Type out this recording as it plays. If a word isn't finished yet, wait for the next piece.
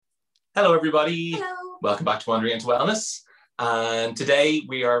Hello, everybody. Hello. Welcome back to Wandering into Wellness. And today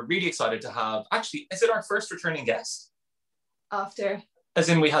we are really excited to have, actually, is it our first returning guest? After. As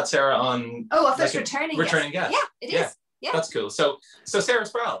in we had Sarah on. Oh, our first returning guest. guest. Yeah, it is. Yeah. That's cool. So Sarah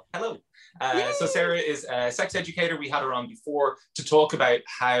Sproul, hello. So Sarah is a sex educator. We had her on before to talk about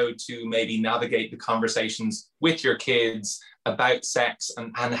how to maybe navigate the conversations with your kids about sex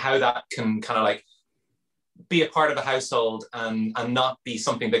and how that can kind of like be a part of a household and not be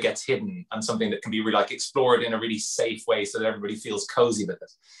something that gets hidden and something that can be really like explored in a really safe way so that everybody feels cozy with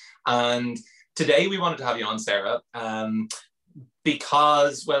it. And today we wanted to have you on, Sarah,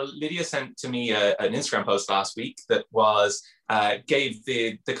 because, well, Lydia sent to me an Instagram post last week that was gave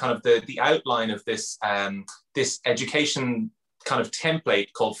the kind of the outline of this this education kind of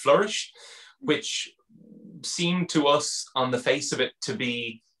template called Flourish, which seemed to us on the face of it to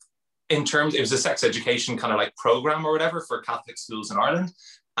be, in terms, it was a sex education kind of like program or whatever for Catholic schools in Ireland.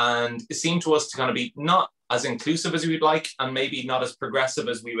 And it seemed to us to kind of be not as inclusive as we'd like, and maybe not as progressive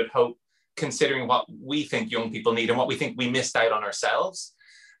as we would hope, considering what we think young people need and what we think we missed out on ourselves.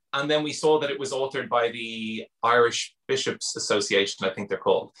 And then we saw that it was authored by the Irish Bishops Association, I think they're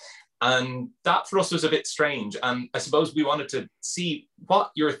called. And that for us was a bit strange. And I suppose we wanted to see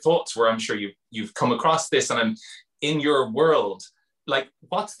what your thoughts were. I'm sure you've come across this, and in your world, like,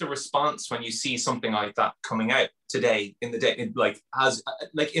 what's the response when you see something like that coming out today in the day,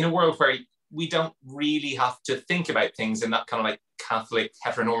 like in a world where we don't really have to think about things in that kind of like Catholic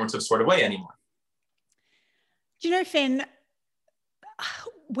heteronormative sort of way anymore? Do you know, Finn,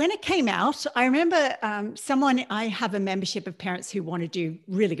 when it came out, I remember I have a membership of parents who want to do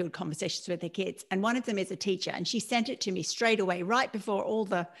really good conversations with their kids. And one of them is a teacher, and she sent it to me straight away, right before all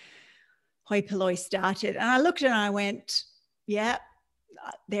the hoi polloi started. And I looked at it and I went, yeah,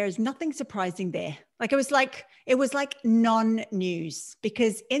 there's nothing surprising there. Like, it was like non-news,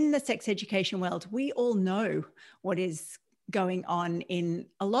 because in the sex education world, we all know what is going on in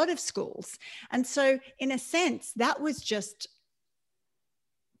a lot of schools. And so in a sense, that was just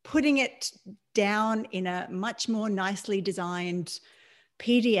putting it down in a much more nicely designed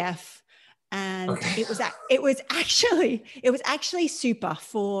PDF. And okay. it was actually super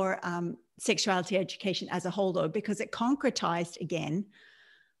for sexuality education as a whole, though, because it concretized again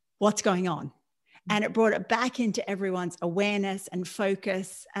what's going on. And it brought it back into everyone's awareness and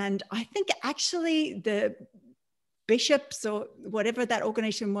focus. And I think actually the bishops, or whatever that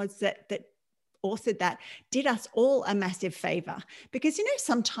organization was that authored that, did us all a massive favor. Because, you know,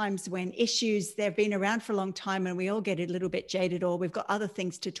 sometimes when issues, they've been around for a long time and we all get a little bit jaded, or we've got other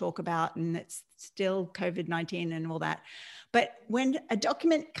things to talk about and it's still COVID-19 and all that. But when a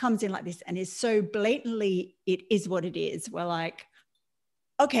document comes in like this and is so blatantly, it is what it is, we're like,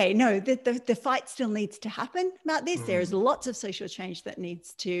 okay, no, the fight still needs to happen about this. There is lots of social change that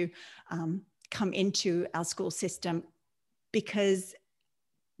needs to come into our school system, because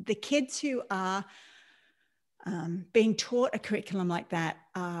the kids who are being taught a curriculum like that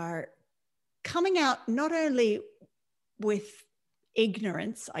are coming out not only with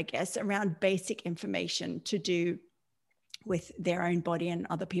ignorance, I guess, around basic information to do with their own body and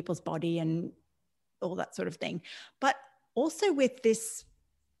other people's body and all that sort of thing, but also with this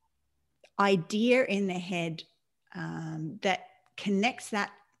idea in their head that connects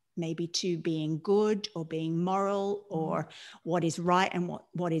that maybe to being good or being moral or what is right and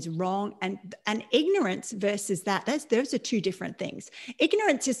what is wrong, and ignorance versus that. Those are two different things.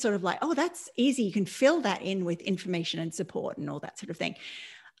 Ignorance is sort of like, oh, that's easy. You can fill that in with information and support and all that sort of thing.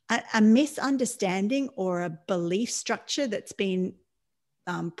 A misunderstanding or a belief structure that's been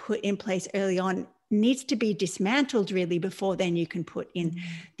put in place early on needs to be dismantled really before then you can put in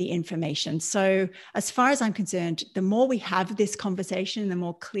the information. So as far as I'm concerned, the more we have this conversation, the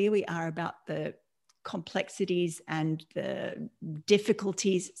more clear we are about the complexities and the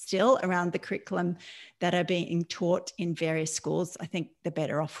difficulties still around the curriculum that are being taught in various schools, I think the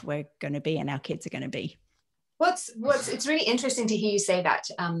better off we're going to be and our kids are going to be. It's really interesting to hear you say that,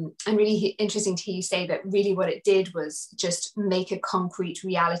 and really interesting to hear you say that really what it did was just make a concrete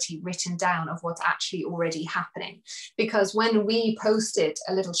reality written down of what's actually already happening. Because when we posted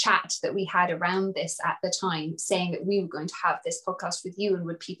a little chat that we had around this at the time, saying that we were going to have this podcast with you and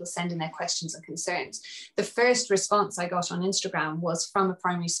would people send in their questions and concerns, the first response I got on Instagram was from a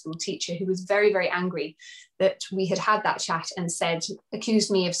primary school teacher who was very, very angry that we had had that chat and accused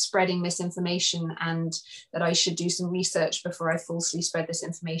me of spreading misinformation, and that I should do some research before I falsely spread this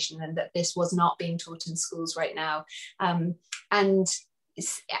information, and that this was not being taught in schools right now. And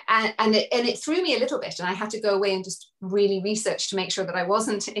it threw me a little bit, and I had to go away and just really research to make sure that I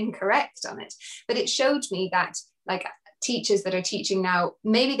wasn't incorrect on it. But it showed me that, like, teachers that are teaching now,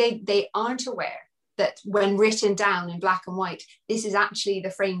 maybe they aren't aware that when written down in black and white, this is actually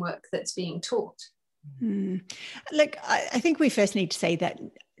the framework that's being taught. Look, I think we first need to say that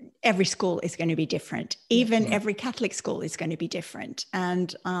every school is going to be different. Even every Catholic school is going to be different.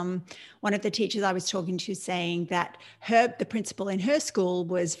 And one of the teachers I was talking to saying that the principal in her school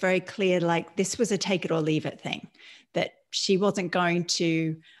was very clear, like this was a take it or leave it thing, that she wasn't going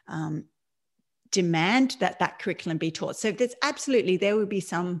to demand that curriculum be taught. So there would be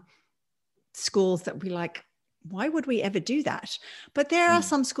some schools that would be like, why would we ever do that? But there are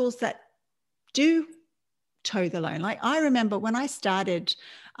some schools that do toe the line. Like I remember when I started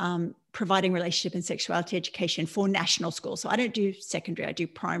providing relationship and sexuality education for national schools. So I don't do secondary, I do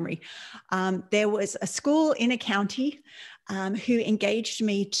primary. There was a school in a county who engaged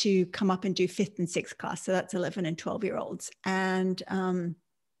me to come up and do 5th and 6th class. So that's 11 and 12-year-olds. And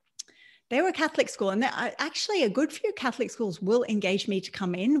they were a Catholic school, and actually a good few Catholic schools will engage me to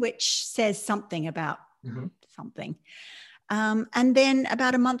come in, which says something about something. And then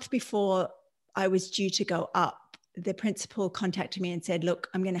about a month before I was due to go up, the principal contacted me and said, look,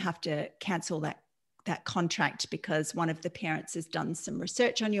 I'm going to have to cancel that contract because one of the parents has done some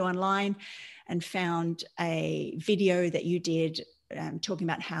research on you online and found a video that you did talking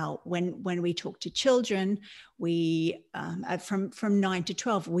about how when we talk to children, we from 9 to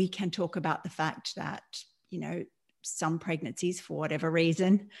 12, we can talk about the fact that, you know, some pregnancies for whatever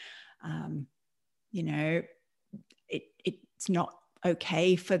reason, you know, it's not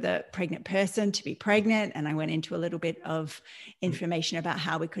okay for the pregnant person to be pregnant. And I went into a little bit of information about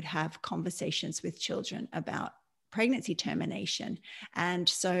how we could have conversations with children about pregnancy termination. And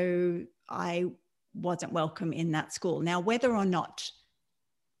so I wasn't welcome in that school. Now, whether or not,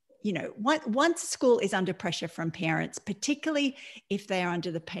 you know, once a school is under pressure from parents, particularly if they are under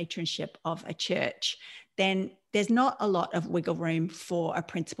the patronship of a church, then there's not a lot of wiggle room for a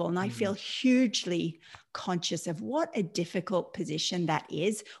principal. And I feel hugely conscious of what a difficult position that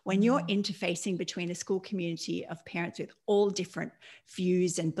is when you're interfacing between a school community of parents with all different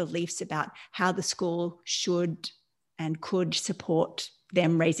views and beliefs about how the school should and could support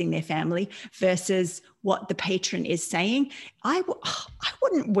them raising their family versus what the patron is saying. I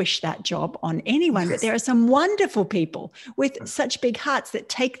wouldn't wish that job on anyone, but there are some wonderful people with such big hearts that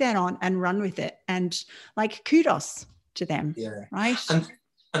take that on and run with it. And like, kudos to them. Yeah. Right.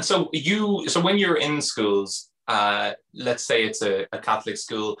 And so when you're in schools, let's say it's a Catholic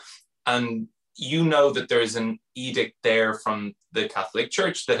school, and you know that there is an edict there from the Catholic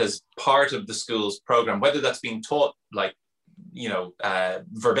Church that is part of the school's program, whether that's being taught like, you know,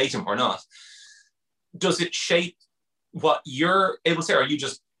 verbatim or not. Does it shape what you're able to say? Or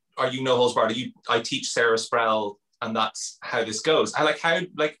are you no holds barred? I teach Sarah Sproul and that's how this goes.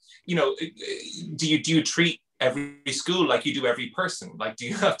 You know, do you treat every school like you do every person? Like, do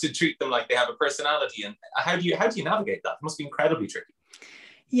you have to treat them like they have a personality? And how do you navigate that? It must be incredibly tricky.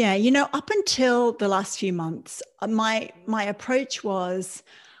 Yeah, you know, up until the last few months, my approach was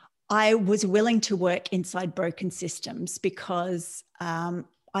I was willing to work inside broken systems because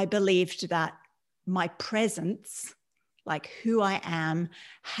I believed that my presence, like who I am,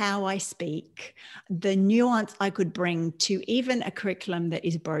 how I speak, the nuance I could bring to even a curriculum that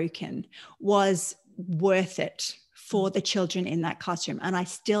is broken was worth it for the children in that classroom. And I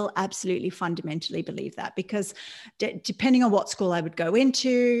still absolutely fundamentally believe that, because depending on what school I would go into,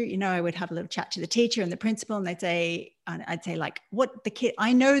 you know, I would have a little chat to the teacher and the principal, and I'd say like, what the kid,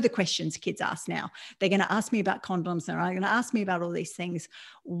 I know the questions kids ask now. They're going to ask me about condoms, and they're going to ask me about all these things.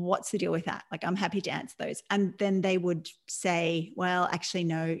 What's the deal with that? Like, I'm happy to answer those. And then they would say, well, actually,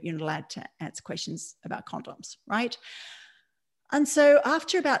 no, you're not allowed to answer questions about condoms, right? And so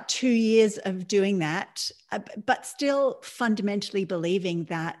after about 2 years of doing that, but still fundamentally believing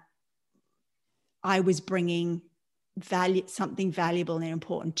that I was bringing something valuable and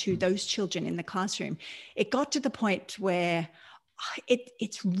important to those children in the classroom, it got to the point where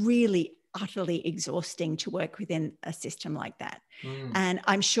it's really utterly exhausting to work within a system like that. And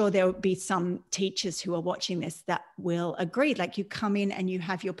I'm sure there will be some teachers who are watching this that will agree. Like, you come in and you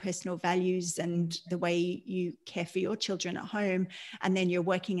have your personal values and the way you care for your children at home, and then you're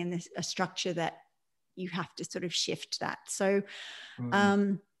working in a structure that you have to sort of shift that. So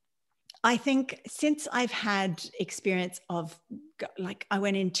I think since I've had experience of, like, I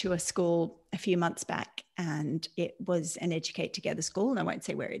went into a school a few months back, and it was an Educate Together school, and I won't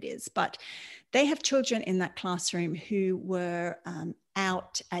say where it is, but they have children in that classroom who were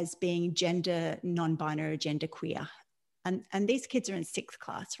out as being gender non-binary, gender queer. And these kids are in 6th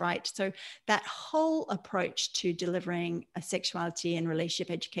class, right? So that whole approach to delivering a sexuality and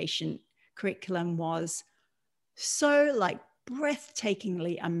relationship education curriculum was so like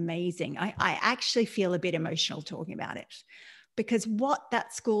breathtakingly amazing. I actually feel a bit emotional talking about it, because what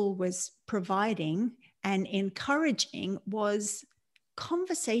that school was providing and encouraging was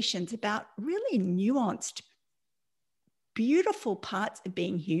conversations about really nuanced, beautiful parts of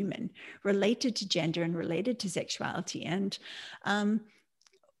being human, related to gender and related to sexuality. And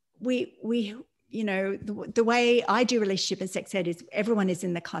we you know, the way I do relationship and sex ed is everyone is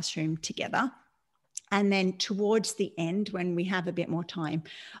in the classroom together. And then towards the end, when we have a bit more time,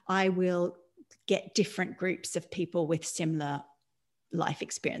 I will get different groups of people with similar life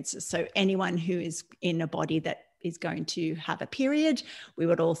experiences. So anyone who is in a body that is going to have a period, we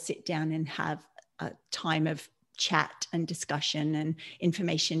would all sit down and have a time of chat and discussion and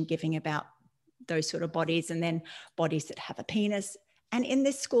information giving about those sort of bodies, and then bodies that have a penis. And in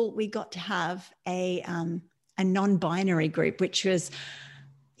this school, we got to have a non-binary group, which was,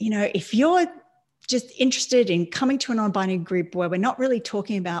 you know, if you're just interested in coming to a non-binary group where we're not really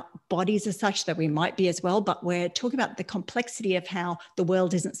talking about bodies as such, that we might be as well, but we're talking about the complexity of how the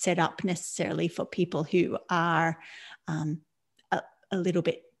world isn't set up necessarily for people who are a little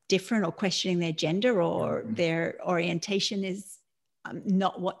bit different, or questioning their gender, or their orientation is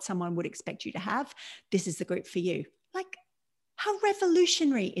not what someone would expect you to have. This is the group for you. Like, how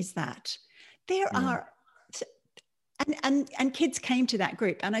revolutionary is that? There are, and kids came to that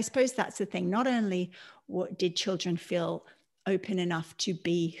group. And I suppose that's the thing. Not only did children feel open enough to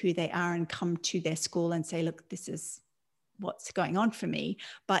be who they are and come to their school and say, look, this is what's going on for me,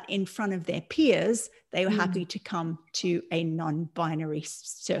 but in front of their peers, they were happy to come to a non-binary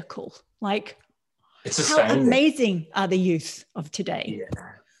circle. Like, it's how astounding. amazing are the youth of today?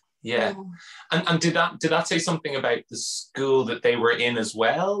 Yeah. And did that say something about the school that they were in as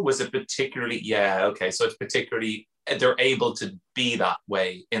well? Was it particularly, so it's particularly, they're able to be that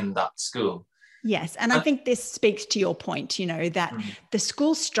way in that school. Yes. And I think this speaks to your point, you know, that the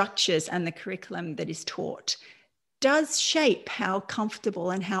school structures and the curriculum that is taught does shape how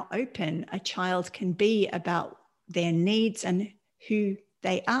comfortable and how open a child can be about their needs and who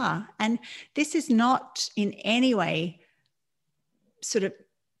they are. And this is not in any way sort of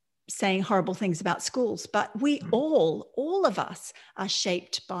saying horrible things about schools, but we all of us are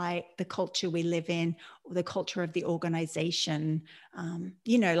shaped by the culture we live in, or the culture of the organization.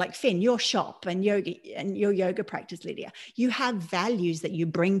 You know, like Finn, your shop and yoga and your yoga practice, Lydia, you have values that you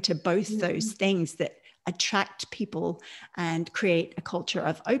bring to both those things that attract people and create a culture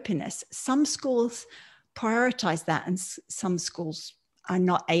of openness. Some schools prioritize that, and some schools are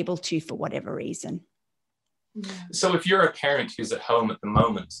not able to for whatever reason. So if you're a parent who's at home at the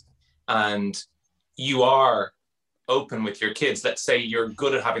moment and you are open with your kids, let's say you're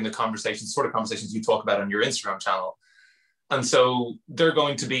good at having the conversations, sort of conversations you talk about on your Instagram channel, and so they're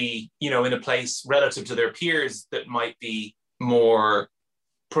going to be, you know, in a place relative to their peers that might be more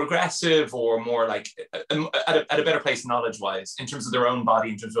progressive, or more like at a better place knowledge-wise in terms of their own body,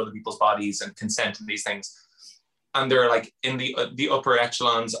 in terms of other people's bodies and consent and these things. And they're like in the upper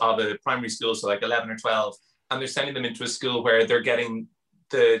echelons of a primary school, so like 11 or 12, and they're sending them into a school where they're getting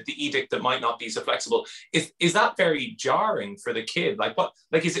the edict that might not be so flexible. Is that very jarring for the kid? Like, what,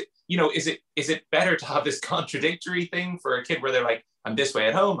 like, is it, you know, is it better to have this contradictory thing for a kid where they're like, I'm this way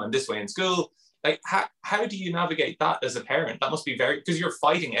at home, I'm this way in school? Like, how do you navigate that as a parent? That must be very, because you're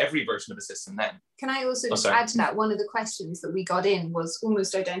fighting every version of the system then. Can I also just add to that? One of the questions that we got in was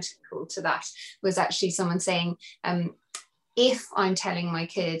almost identical to that, was actually someone saying, if I'm telling my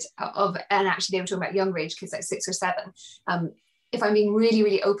kid and actually they were talking about younger age kids, like 6 or 7, if I'm being really,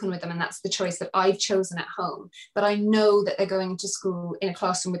 really open with them, and that's the choice that I've chosen at home, but I know that they're going into school in a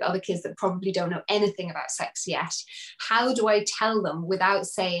classroom with other kids that probably don't know anything about sex yet, how do I tell them without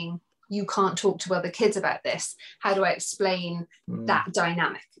saying, you can't talk to other kids about this? How do I explain that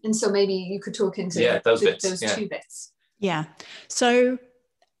dynamic? And so maybe you could talk into those two bits. Yeah. So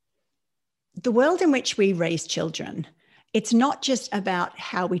the world in which we raise children, it's not just about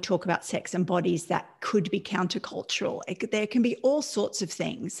how we talk about sex and bodies that could be countercultural. There can be all sorts of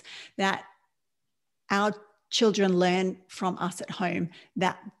things that our children learn from us at home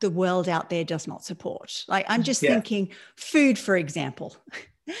that the world out there does not support. Like, I'm just thinking food, for example.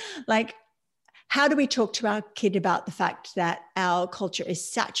 Like, how do we talk to our kid about the fact that our culture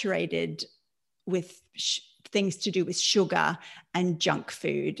is saturated with things to do with sugar and junk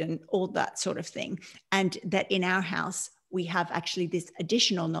food and all that sort of thing, and that in our house we have actually this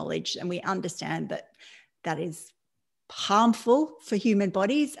additional knowledge, and we understand that that is harmful for human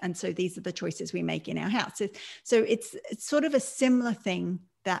bodies, and so these are the choices we make in our house. So it's sort of a similar thing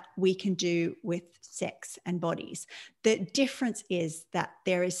that we can do with sex and bodies. The difference is that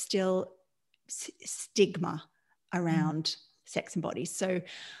there is still stigma around sex and bodies. So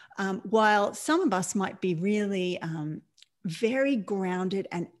while some of us might be really very grounded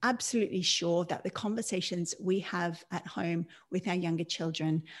and absolutely sure that the conversations we have at home with our younger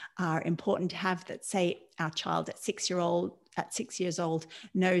children are important to have, that say our child at 6 years old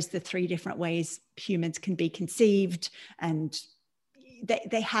knows the 3 different ways humans can be conceived, and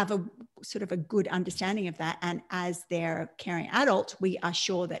they have a sort of a good understanding of that. And as their caring adult, we are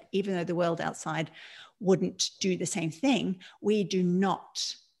sure that even though the world outside wouldn't do the same thing, we do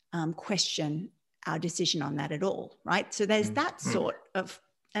not question our decision on that at all, right? So there's that sort of,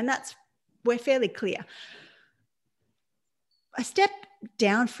 and we're fairly clear. A step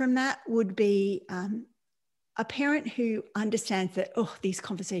down from that would be a parent who understands that, these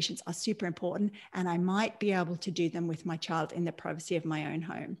conversations are super important and I might be able to do them with my child in the privacy of my own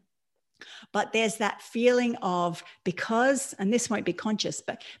home. But there's that feeling of, because, and this won't be conscious,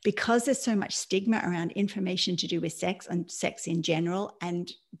 but because there's so much stigma around information to do with sex and sex in general,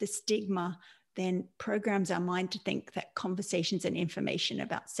 and the stigma then programs our mind to think that conversations and information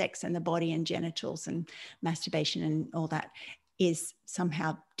about sex and the body and genitals and masturbation and all that is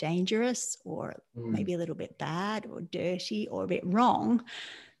somehow dangerous or maybe a little bit bad or dirty or a bit wrong,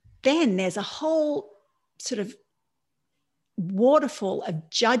 then there's a whole sort of waterfall of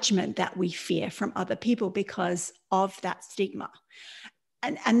judgment that we fear from other people because of that stigma.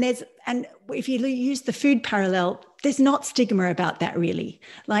 And if you use the food parallel, there's not stigma about that really.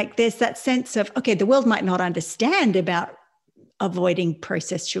 Like there's that sense of, okay, the world might not understand about avoiding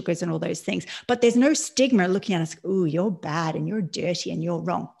processed sugars and all those things, but there's no stigma looking at us, oh, you're bad and you're dirty and you're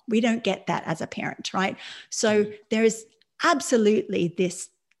wrong. We don't get that as a parent, right? So there is absolutely this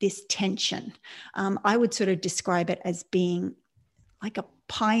tension. I would sort of describe it as being like a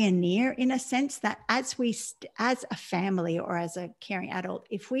pioneer, in a sense that as a family or as a caring adult,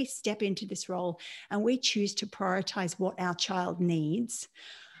 if we step into this role and we choose to prioritize what our child needs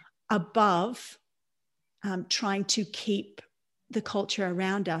above trying to keep the culture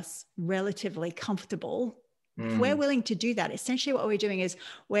around us relatively comfortable, if we're willing to do that, essentially what we're doing is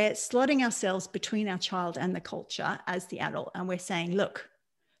we're slotting ourselves between our child and the culture as the adult, and we're saying, look,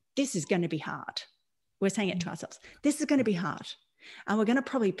 this is going to be hard. We're saying it to ourselves. This is going to be hard. And we're going to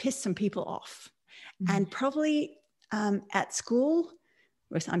probably piss some people off. And probably at school,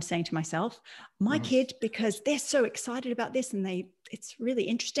 I'm saying to myself, my kid, because they're so excited about this and it's really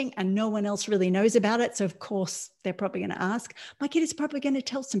interesting and no one else really knows about it. So of course they're probably going to ask. My kid is probably going to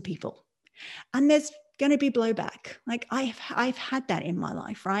tell some people. And there's going to be blowback. Like I've had that in my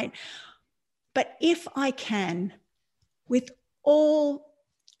life, right? But if I can, with all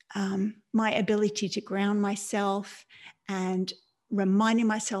my ability to ground myself and reminding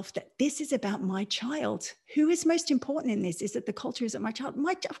myself that this is about my child. Who is most important in this? Is it the culture? Is it my child?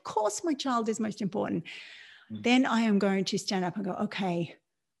 Of course, my child is most important. Then I am going to stand up and go, okay,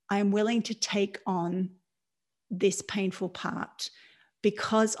 I am willing to take on this painful part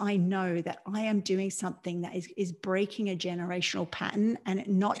because I know that I am doing something that is breaking a generational pattern, and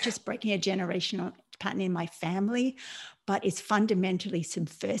not just breaking a generational pattern in my family, but is fundamentally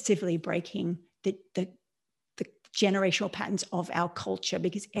subversively breaking the generational patterns of our culture,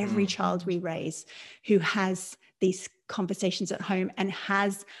 because every child we raise who has these conversations at home and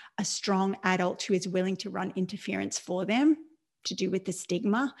has a strong adult who is willing to run interference for them to do with the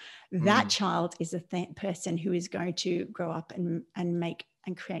stigma, that child is a person who is going to grow up and make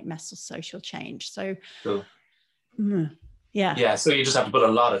and create massive social change. So cool. Yeah. So you just have to put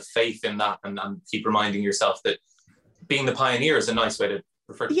a lot of faith in that and keep reminding yourself that being the pioneer is a nice way to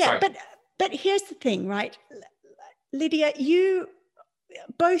refer to it. But here's the thing, right? Lydia,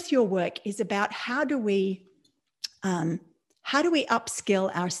 both your work is about how do we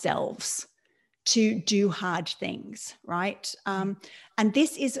upskill ourselves to do hard things, right? And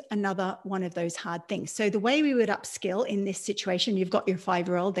this is another one of those hard things. So the way we would upskill in this situation, you've got your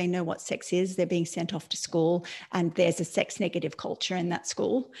 5-year-old, they know what sex is, they're being sent off to school, and there's a sex negative culture in that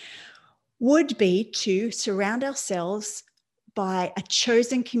school, would be to surround ourselves by a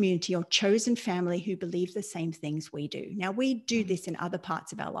chosen community or chosen family who believe the same things we do. Now, we do this in other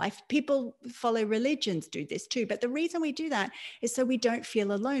parts of our life. People follow religions do this too. But the reason we do that is so we don't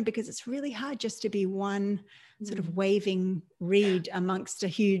feel alone, because it's really hard just to be one sort of waving reed amongst a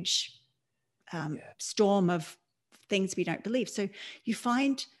huge storm of things we don't believe. So you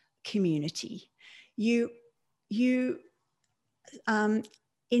find community. You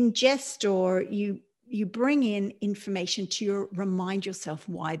ingest or you bring in information to remind yourself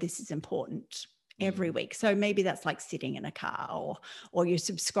why this is important every week. So maybe that's like sitting in a car, or you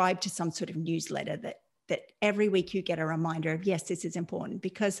subscribe to some sort of newsletter that every week you get a reminder of, yes, this is important.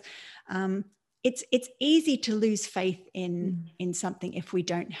 Because it's easy to lose faith in something if we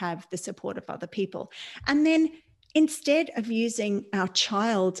don't have the support of other people. And then instead of using our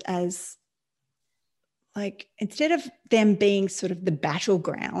child as, like, instead of them being sort of the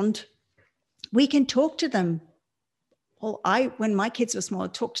battleground, we can talk to them. Well, when my kids were small, I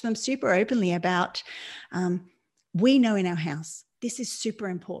talked to them super openly about, we know in our house, this is super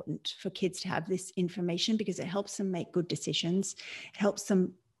important for kids to have this information because it helps them make good decisions. It helps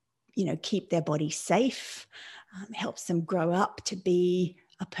them, keep their body safe, helps them grow up to be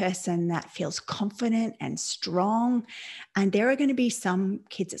a person that feels confident and strong. And there are going to be some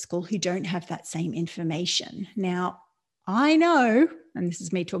kids at school who don't have that same information. Now, I know, and this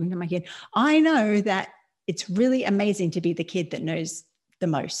is me talking to my kid, I know that it's really amazing to be the kid that knows the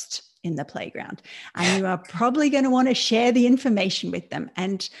most in the playground. And you are probably going to want to share the information with them.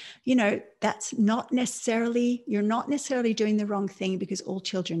 And, that's not necessarily, you're not necessarily doing the wrong thing because all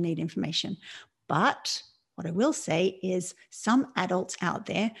children need information. But what I will say is some adults out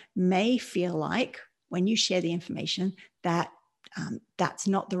there may feel like when you share the information that that's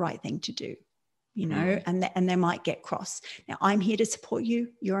not the right thing to do, and they might get cross. Now, I'm here to support you.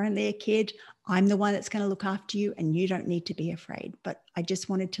 You're only a kid. I'm the one that's going to look after you, and you don't need to be afraid. But I just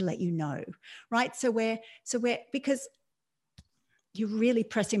wanted to let you know, right? So we're because you're really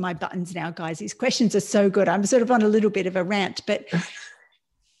pressing my buttons now, guys. These questions are so good. I'm sort of on a little bit of a rant, but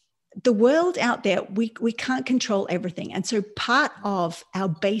the world out there, we can't control everything. And so part of our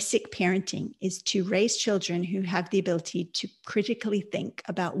basic parenting is to raise children who have the ability to critically think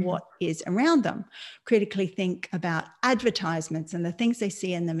about what is around them, critically think about advertisements and the things they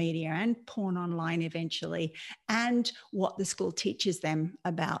see in the media and porn online eventually, and what the school teaches them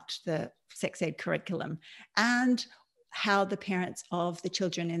about the sex ed curriculum, and how the parents of the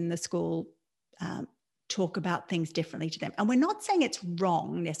children in the school talk about things differently to them. And we're not saying it's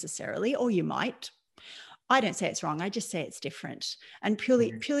wrong necessarily, or you might. I don't say it's wrong. I just say it's different. And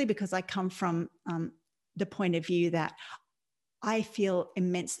purely because I come from the point of view that I feel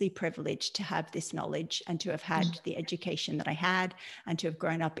immensely privileged to have this knowledge and to have had the education that I had and to have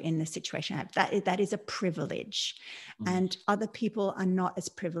grown up in the situation I have. That is a privilege. And other people are not as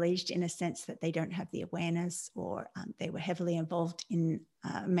privileged in a sense that they don't have the awareness, or they were heavily involved in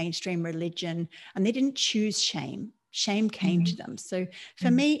mainstream religion and they didn't choose shame. Shame came to them. So for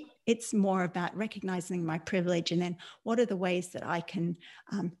me, it's more about recognizing my privilege and then what are the ways that I can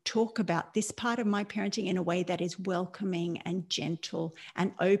talk about this part of my parenting in a way that is welcoming and gentle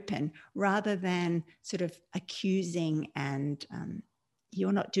and open, rather than sort of accusing and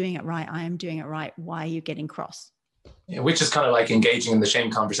you're not doing it right, I am doing it right, why are you getting cross? Yeah, which is kind of like engaging in the shame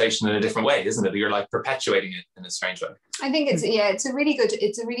conversation in a different way, isn't it? You're like perpetuating it in a strange way. I think it's a really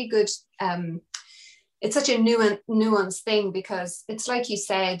good it's such a nuanced thing, because it's like you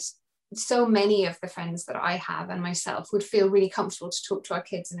said, so many of the friends that I have and myself would feel really comfortable to talk to our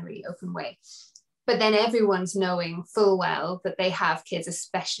kids in a really open way. But then everyone's knowing full well that they have kids,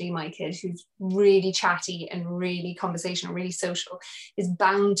 especially my kid, who's really chatty and really conversational, really social, is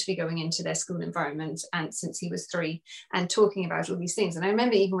bound to be going into their school environment, and since he was 3, and talking about all these things. And I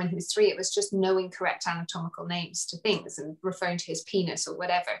remember even when he was 3, it was just knowing correct anatomical names to things and referring to his penis or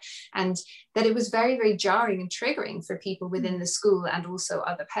whatever. And that it was very, very jarring and triggering for people within the school and also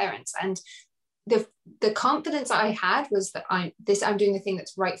other parents. And the confidence I had was that I'm doing the thing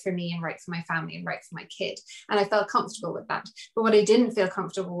that's right for me and right for my family and right for my kid. And I felt comfortable with that. But what I didn't feel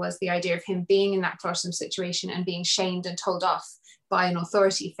comfortable was the idea of him being in that classroom situation and being shamed and told off by an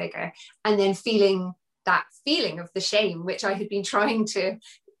authority figure, and then feeling that feeling of the shame, which I had been trying to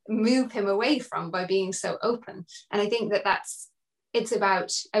move him away from by being so open. And I think it's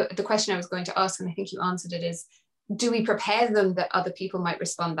about the question I was going to ask, and I think you answered it, is, do we prepare them that other people might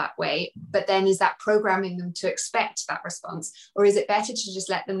respond that way? But then is that programming them to expect that response? Or is it better to just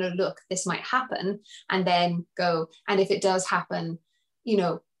let them know, look, this might happen, and then go, and if it does happen,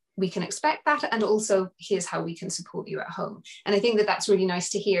 we can expect that, and also here's how we can support you at home. And I think that that's really nice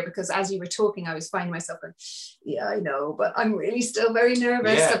to hear, because as you were talking, I was finding myself going, yeah, I know, but I'm really still very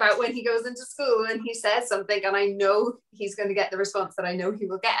nervous about when he goes into school and he says something and I know he's going to get the response that I know he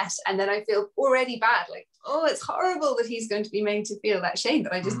will get, and then I feel already bad, like, oh, it's horrible that he's going to be made to feel that shame,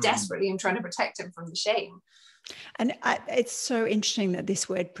 but I just desperately am trying to protect him from the shame. And it's so interesting that this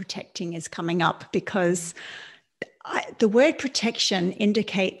word protecting is coming up, because the word protection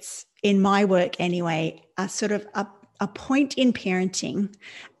indicates, in my work anyway, a sort of a point in parenting.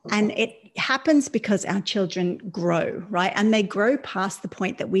 And it happens because our children grow, right? And they grow past the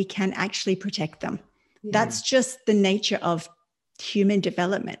point that we can actually protect them. Yeah. That's just the nature of human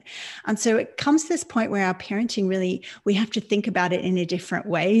development. And so it comes to this point where our parenting really, we have to think about it in a different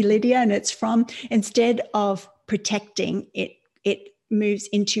way, Lydia. And it's from, instead of protecting, it moves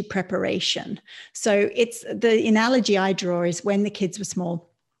into preparation. So it's, the analogy I draw is when the kids were small,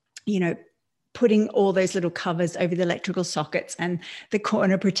 you know, putting all those little covers over the electrical sockets and the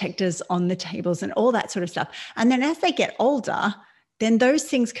corner protectors on the tables and all that sort of stuff. And then as they get older, then those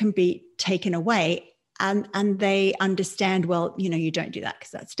things can be taken away. And they understand, well, you know, you don't do that because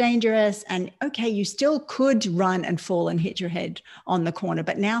that's dangerous. And okay, you still could run and fall and hit your head on the corner.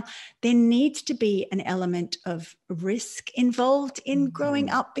 But now there needs to be an element of risk involved in growing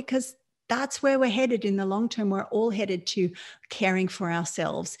up, because that's where we're headed in the long term. We're all headed to caring for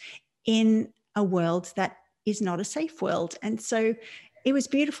ourselves in a world that is not a safe world. And so it was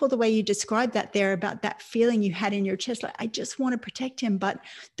beautiful the way you described that there, about that feeling you had in your chest, like, I just want to protect him. But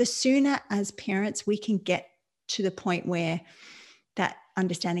the sooner as parents we can get to the point where that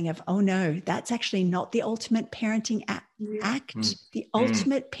understanding of, oh no, that's actually not the ultimate parenting act. The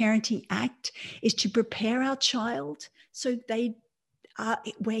ultimate parenting act is to prepare our child so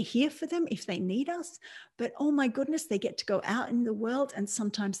we're here for them if they need us. But oh my goodness, they get to go out in the world, and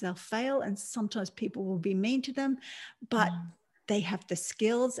sometimes they'll fail, and sometimes people will be mean to them, but they have the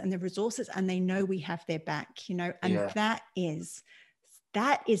skills and the resources, and they know we have their back, you know, and that is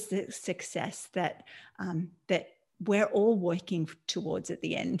the success that we're all working towards at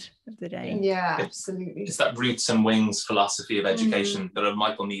the end of the day. Yeah, absolutely. It's that roots and wings philosophy of education that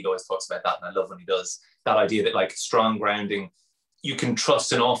Michael Meade always talks about that, and I love when he does that idea that, like, strong grounding, you can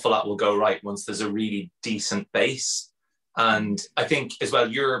trust an awful lot will go right once there's a really decent base. And I think as well,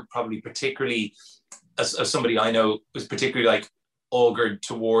 you're probably particularly, as somebody I know, was particularly like augured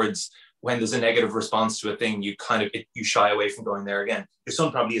towards when there's a negative response to a thing, you kind of, you shy away from going there again. Your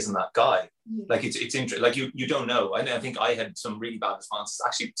son probably isn't that guy. Like it's interesting, like you don't know. I think I had some really bad responses.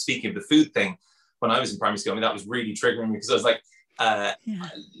 Actually, speaking of the food thing, when I was in primary school, I mean, that was really triggering me, because I was like,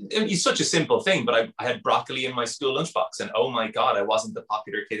 it's such a simple thing, but I had broccoli in my school lunchbox, and oh my God, I wasn't the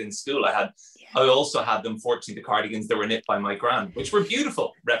popular kid in school. I also had them, fortunately, the cardigans that were knit by my gran, which were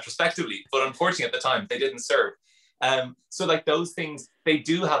beautiful retrospectively, but unfortunately at the time they didn't serve. So like those things, they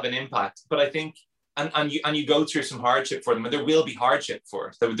do have an impact, but I think, and you go through some hardship for them, and there will be hardship for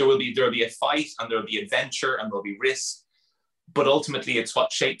it. There will be a fight, and there will be adventure, and there'll be risk, but ultimately it's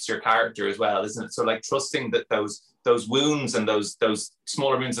what shapes your character as well, isn't it? So like trusting that those wounds and those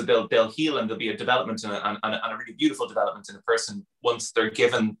smaller wounds, that they'll heal, and there'll be a development and a really beautiful development in a person once they're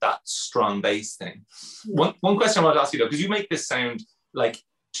given that strong base thing. One question I want to ask you though, because you make this sound like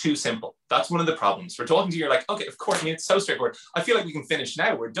too simple. That's one of the problems. We're talking to you, you're like, okay, of course, I mean, it's so straightforward. I feel like we can finish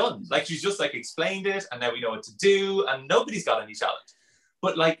now, we're done. Like she's just like explained it, and now we know what to do, and nobody's got any challenge.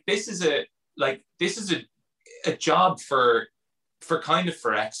 But like this is a job for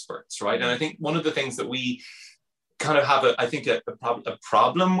experts, right? And I think one of the things that we kind of have a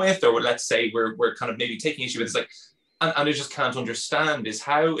problem with, or let's say we're kind of maybe taking issue with, is like, and I just can't understand, is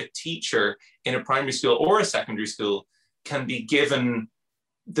how a teacher in a primary school or a secondary school can be given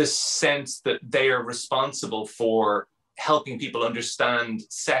the sense that they are responsible for helping people understand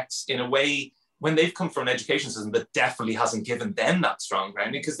sex in a way when they've come from an education system that definitely hasn't given them that strong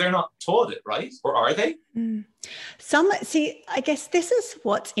grounding, because they're not taught it, right? Or are they? I guess this is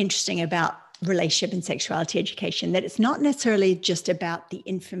what's interesting about relationship and sexuality education, that it's not necessarily just about the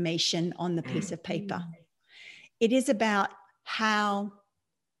information on the piece of paper. It is about how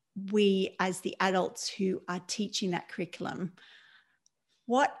we, as the adults who are teaching that curriculum,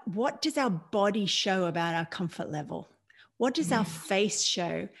 what does our body show about our comfort level? What does our face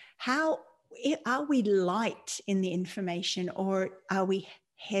show? How are we light in the information, or are we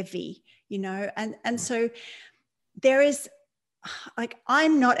heavy? You know, and so there is, like,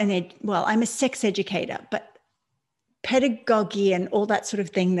 I'm a sex educator, but pedagogy and all that sort of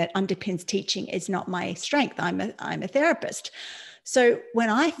thing that underpins teaching is not my strength. I'm a therapist. So when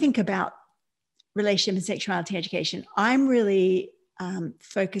I think about relationship and sexuality education, I'm really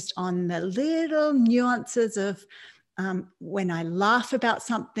focused on the little nuances of when I laugh about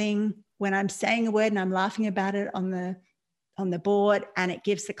something, when I'm saying a word and I'm laughing about it on the board, and it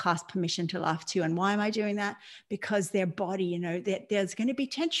gives the class permission to laugh too. And why am I doing that? Because their body, you know, there's going to be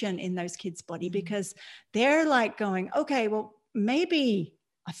tension in those kids' body, because they're like going, okay, well, maybe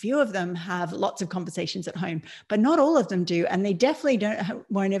a few of them have lots of conversations at home, but not all of them do. And they definitely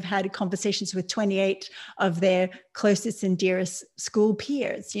won't have had conversations with 28 of their closest and dearest school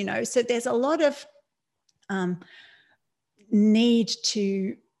peers, you know? So there's a lot of need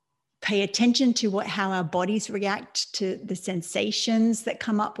to pay attention to how our bodies react to the sensations that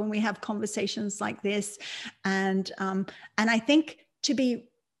come up when we have conversations like this. And I think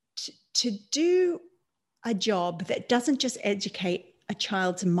to do a job that doesn't just educate a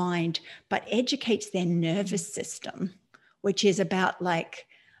child's mind, but educates their nervous system, which is about like,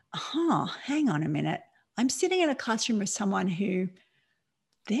 hang on a minute. I'm sitting in a classroom with someone who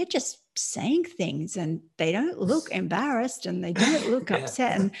they're just saying things and they don't look embarrassed and they don't look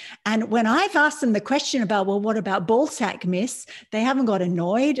upset. And when I've asked them the question about, well, what about ball sack, miss? They haven't got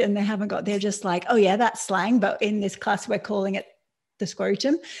annoyed and they're just like, oh yeah, that's slang. But in this class, we're calling it the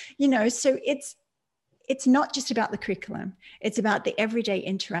scrotum, so it's not just about the curriculum. It's about the everyday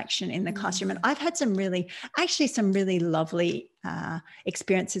interaction in the classroom. And I've had some really lovely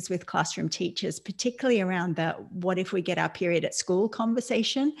experiences with classroom teachers, particularly around the what if we get our period at school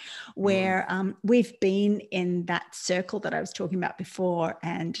conversation, where we've been in that circle that I was talking about before.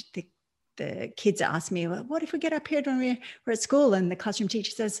 And the kids ask me, well, what if we get our period when we're at school? And the classroom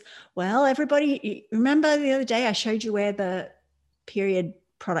teacher says, well, everybody, remember the other day I showed you where the period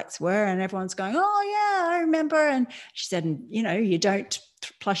products were, and everyone's going, oh yeah, I remember. And she said, and you don't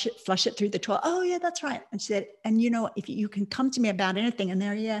flush it through the toilet. Oh yeah, that's right. And she said, and if you can come to me about anything, and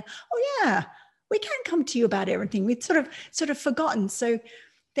they're, yeah, oh yeah, we can come to you about everything. We'd sort of forgotten. So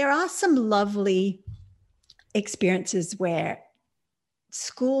there are some lovely experiences where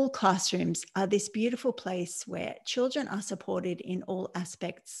school classrooms are this beautiful place where children are supported in all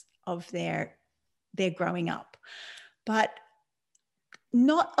aspects of their growing up. But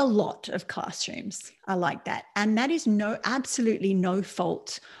not a lot of classrooms are like that. And that is absolutely no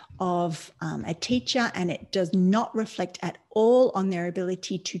fault of a teacher, and it does not reflect at all on their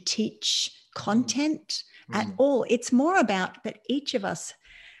ability to teach content at all. It's more about that each of us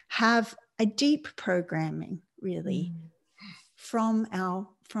have a deep programming, really, from our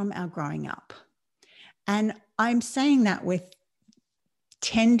growing up. And I'm saying that with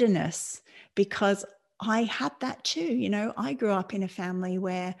tenderness because I had that too. I grew up in a family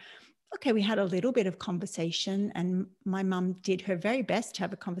where, okay, we had a little bit of conversation, and my mum did her very best to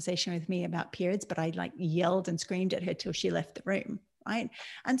have a conversation with me about periods, but I like yelled and screamed at her till she left the room, right?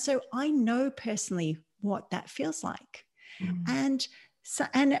 And so I know personally what that feels like. And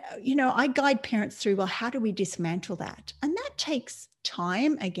I guide parents through, well, how do we dismantle that? And that takes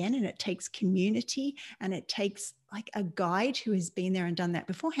time again, and it takes community, and it takes like a guide who has been there and done that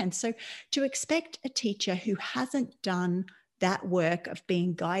beforehand. So to expect a teacher who hasn't done that work of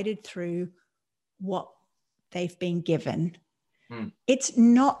being guided through what they've been given, it's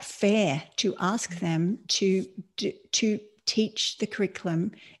not fair to ask them to teach the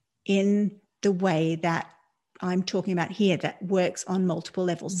curriculum in the way that I'm talking about here, that works on multiple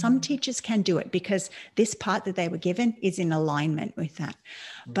levels. Some teachers can do it because this part that they were given is in alignment with that.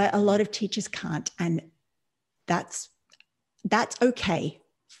 But a lot of teachers can't. And that's okay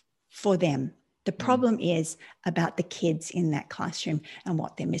for them. The problem is about the kids in that classroom and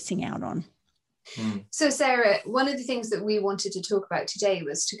what they're missing out on. So Sarah, one of the things that we wanted to talk about today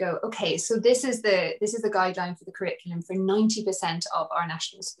was to go, okay, so this is the guideline for the curriculum for 90% of our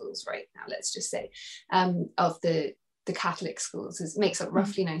national schools right now, let's just say, of the Catholic schools. It makes up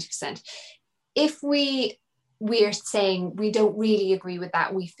roughly 90%. If we're saying we don't really agree with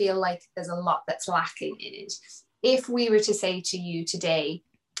that, we feel like there's a lot that's lacking in it. If we were to say to you today,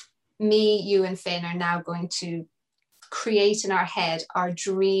 me, you and Finn are now going to create in our head our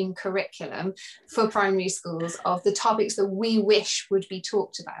dream curriculum for primary schools of the topics that we wish would be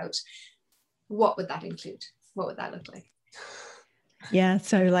talked about, what would that include? What would that look like? Yeah,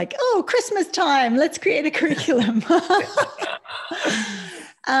 so like, oh, Christmas time, let's create a curriculum.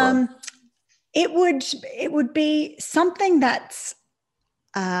 It would be something that's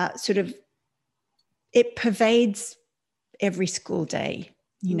it pervades every school day,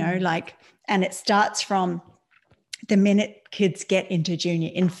 and it starts from the minute kids get into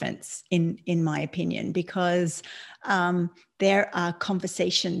junior infants, in my opinion, because there are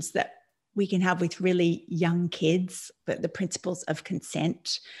conversations that we can have with really young kids, but the principles of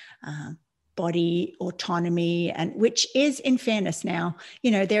consent, body autonomy, and which is, in fairness now,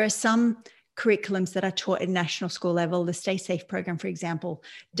 there are some curriculums that are taught at national school level. The Stay Safe program, for example,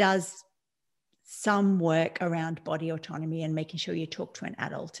 does some work around body autonomy and making sure you talk to an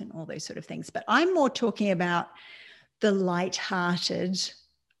adult and all those sort of things. But I'm more talking about the light-hearted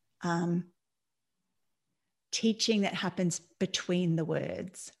teaching that happens between the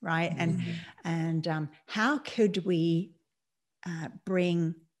words, right? And how could we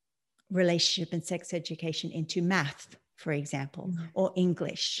bring relationship and sex education into math, for example, or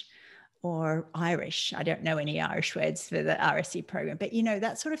English, or Irish. I don't know any Irish words for the RSE program, but you know,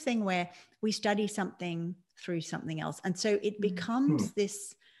 that sort of thing where we study something through something else. And so it becomes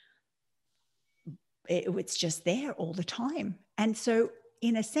this, it's just there all the time. And so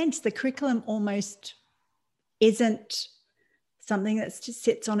in a sense, the curriculum almost isn't something that just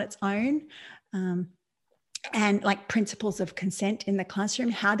sits on its own. And like principles of consent in the classroom,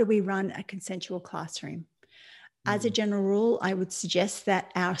 how do we run a consensual classroom? As a general rule, I would suggest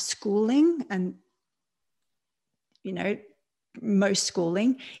that our schooling, and you know, most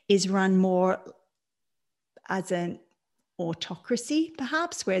schooling is run more as an autocracy,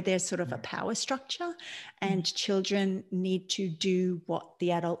 perhaps, where there's sort of a power structure and children need to do what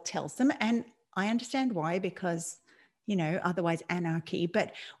the adult tells them. And I understand why, because, you know, otherwise anarchy.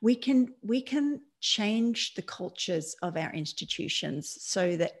 But we can change the cultures of our institutions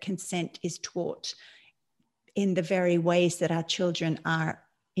so that consent is taught in the very ways that our children are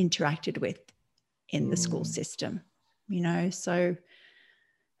interacted with in the school system, you know. So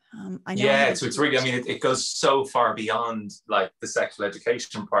I know. Yeah, so it's really, I mean, it goes so far beyond like the sexual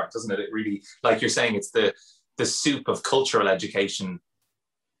education part, doesn't it? It really, like you're saying, it's the soup of cultural education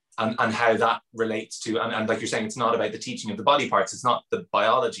and how that relates to, and like you're saying, it's not about the teaching of the body parts, it's not the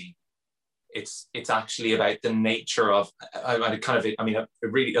biology. It's actually about the nature of,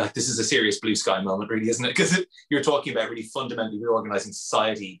 really, like, this is a serious blue sky moment, really, isn't it? Because you're talking about really fundamentally reorganizing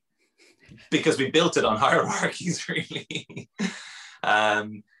society because we built it on hierarchies, really.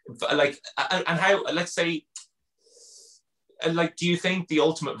 And how, let's say, like, do you think the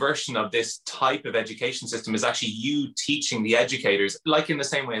ultimate version of this type of education system is actually you teaching the educators, like in the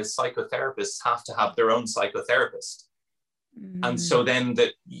same way as psychotherapists have to have their own psychotherapist? And so then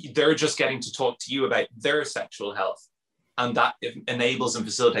that they're just getting to talk to you about their sexual health, and that enables and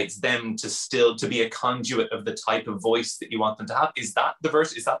facilitates them to be a conduit of the type of voice that you want them to have. Is that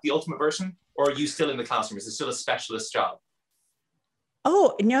the ultimate version, or are you still in the classroom? Is it still a specialist job?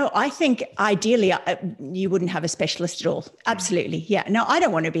 Oh, no, I think ideally you wouldn't have a specialist at all. Absolutely. Yeah. No, I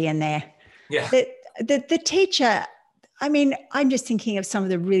don't want to be in there. Yeah. The teacher, I mean, I'm just thinking of some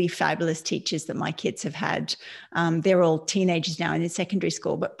of the really fabulous teachers that my kids have had. They're all teenagers now and in secondary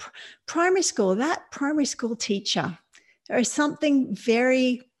school, but primary school, that primary school teacher, there is something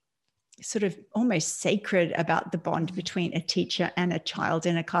very sort of almost sacred about the bond between a teacher and a child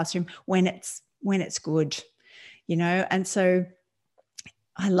in a classroom when it's good, you know. And so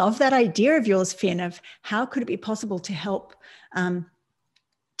I love that idea of yours, Finn, of how could it be possible to help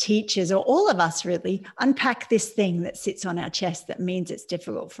teachers, or all of us really, unpack this thing that sits on our chest that means it's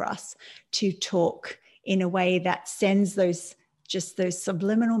difficult for us to talk in a way that sends those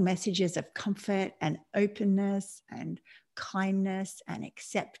subliminal messages of comfort and openness and kindness and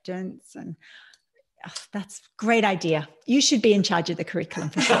acceptance. And that's a great idea. You should be in charge of the curriculum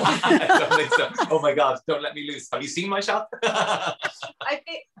for sure. I don't think so. Oh my God, don't let me loose. Have you seen my shop?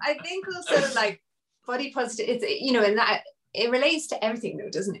 I think also, like, body positive, it's, you know, and that it relates to everything though,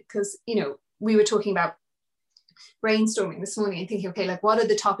 doesn't it? Because, you know, we were talking about brainstorming this morning and thinking, okay, like, what are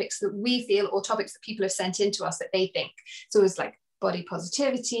the topics that we feel, or topics that people have sent in to us that they think? So it's like body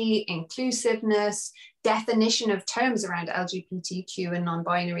positivity, inclusiveness, definition of terms around LGBTQ and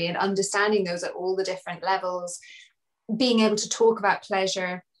non-binary, and understanding those at all the different levels, being able to talk about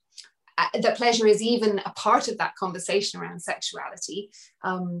pleasure, that pleasure is even a part of that conversation around sexuality,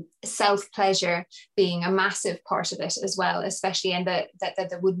 self-pleasure being a massive part of it as well, especially, and that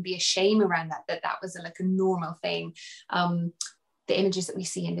there wouldn't be a shame around that was like a normal thing. The images that we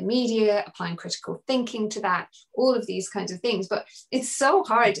see in the media, applying critical thinking to that, all of these kinds of things. But it's so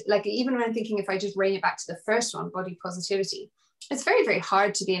hard, like, even when I'm thinking, if I just bring it back to the first one, body positivity, it's very, very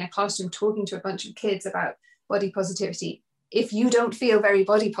hard to be in a classroom talking to a bunch of kids about body positivity if you don't feel very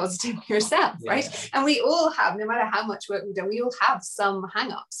body positive yourself, right? And we all have, no matter how much work we've done, we all have some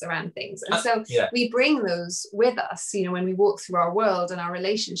hang-ups around things. And so we bring those with us, you know, when we walk through our world and our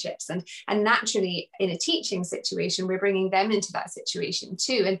relationships. And naturally, in a teaching situation, we're bringing them into that situation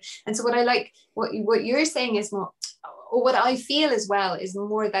too. And so what I like, what you're saying is more, or what I feel as well, is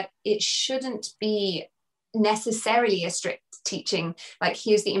more that it shouldn't be necessarily a strict teaching, like,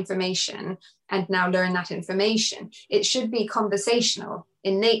 here's the information and now learn that information. It should be conversational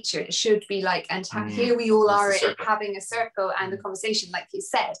in nature. It should be like, and here we all are having a circle and a conversation, like you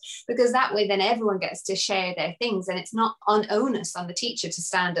said, because that way then everyone gets to share their things, and it's not on onus on the teacher to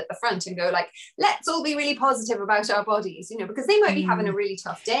stand at the front and go like, let's all be really positive about our bodies, you know, because they might be having a really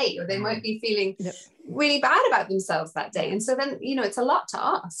tough day, or they might be feeling really bad about themselves that day. And so then, you know, it's a lot to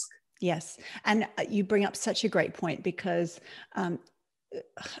ask. Yes. And you bring up such a great point, because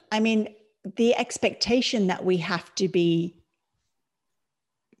I mean, the expectation that we have to be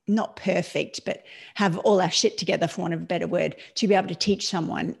not perfect, but have all our shit together, for want of a better word, to be able to teach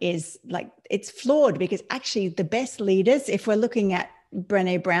someone is like, it's flawed, because actually the best leaders, if we're looking at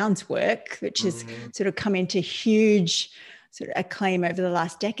Brené Brown's work, which has sort of come into huge sort of acclaim over the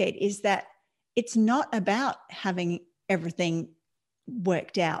last decade, is that it's not about having everything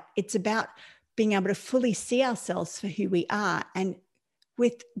worked out. It's about being able to fully see ourselves for who we are, and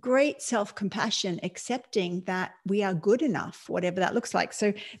with great self-compassion, accepting that we are good enough, whatever that looks like.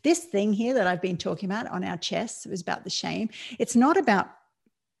 So this thing here that I've been talking about on our chests was about the shame. It's not about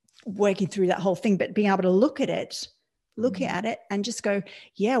working through that whole thing, but being able to look at it and just go,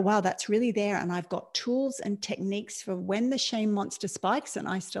 yeah, wow, that's really there. And I've got tools and techniques for when the shame monster spikes, and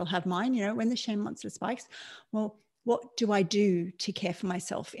I still have mine, when the shame monster spikes, well, what do I do to care for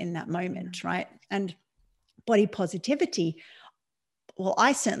myself in that moment, right? And body positivity, well,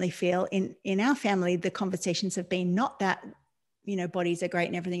 I certainly feel in our family, the conversations have been not that, bodies are great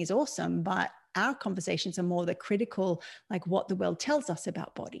and everything is awesome, but our conversations are more the critical, like what the world tells us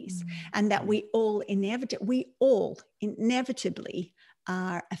about bodies, and that we all inevitably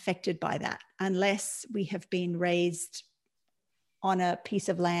are affected by that, unless we have been raised on a piece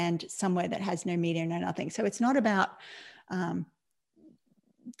of land somewhere that has no media, no nothing. So it's not about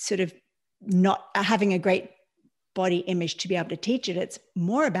sort of not having a great body image to be able to teach it. It's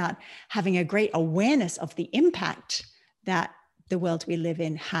more about having a great awareness of the impact that the world we live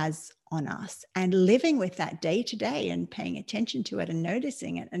in has on us, and living with that day to day and paying attention to it and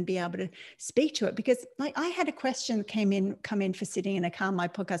noticing it and be able to speak to it. Because like I had a question that come in for Sitting in a Car, my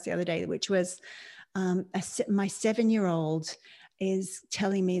podcast the other day, which was my 7-year-old is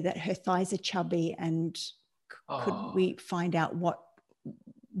telling me that her thighs are chubby, and could we find out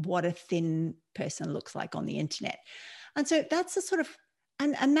what a thin person looks like on the internet. And so that's the sort of,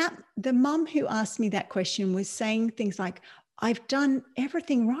 and that the mum who asked me that question was saying things like, I've done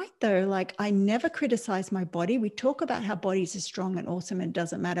everything right though. Like I never criticize my body. We talk about how bodies are strong and awesome, and it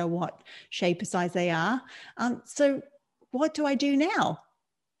doesn't matter what shape or size they are. So what do I do now?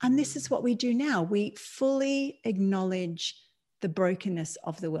 And this is what we do now. We fully acknowledge the brokenness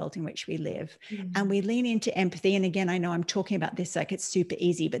of the world in which we live. And we lean into empathy. And again, I know I'm talking about this like it's super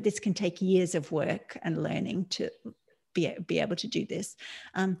easy, but this can take years of work and learning to be able to do this.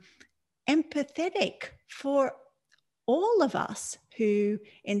 Empathetic for all of us who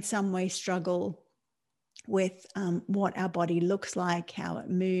in some way struggle with what our body looks like, how it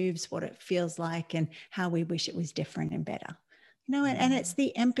moves, what it feels like, and how we wish it was different and better. And it's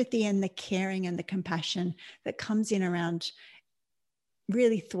the empathy and the caring and the compassion that comes in around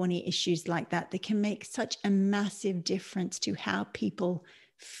really thorny issues like that can make such a massive difference to how people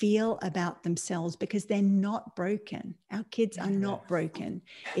feel about themselves, because they're not broken. Our kids are not broken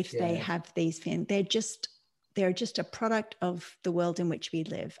if they have these things. They're just a product of the world in which we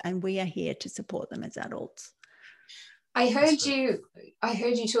live, and we are here to support them as adults. I heard you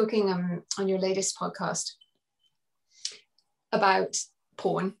talking on your latest podcast about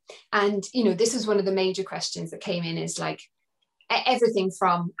porn, and this is one of the major questions that came in, is like everything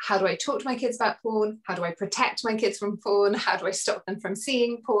from how do I talk to my kids about porn, how do I protect my kids from porn, how do I stop them from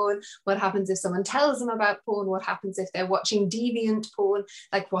seeing porn, what happens if someone tells them about porn, what happens if they're watching deviant porn,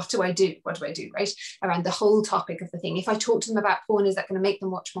 like what do I do, right, around the whole topic of the thing. If I talk to them about porn, is that going to make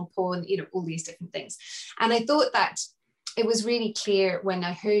them watch more porn, all these different things. And I thought that it was really clear when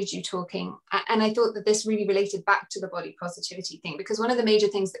I heard you talking, and I thought that this really related back to the body positivity thing, because one of the major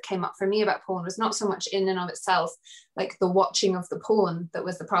things that came up for me about porn was not so much in and of itself, like the watching of the porn that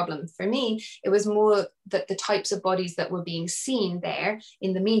was the problem. For me, it was more that the types of bodies that were being seen there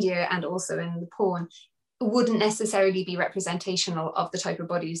in the media and also in the porn wouldn't necessarily be representational of the type of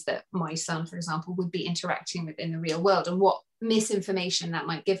bodies that my son, for example, would be interacting with in the real world, and what misinformation that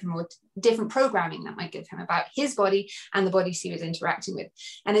might give him, or different programming that might give him about his body and the bodies he was interacting with.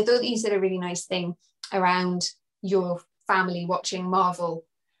 And I thought that you said a really nice thing around your family watching Marvel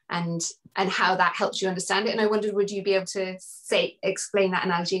and how that helped you understand it. And I wondered, would you be able to explain that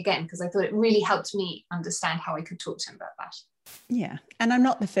analogy again? Because I thought it really helped me understand how I could talk to him about that. Yeah. And I'm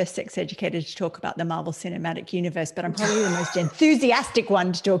not the first sex educator to talk about the Marvel Cinematic Universe, but I'm probably the most enthusiastic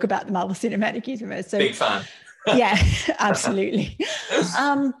one to talk about the Marvel Cinematic Universe. So, big fan. Yeah, absolutely.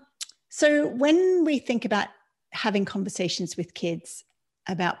 So when we think about having conversations with kids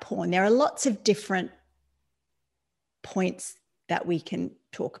about porn, there are lots of different points that we can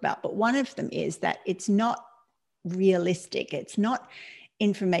talk about. But one of them is that it's not realistic. It's not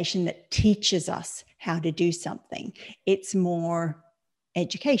information that teaches us how to do something. It's more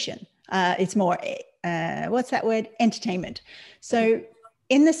education. It's more, what's that word? Entertainment. So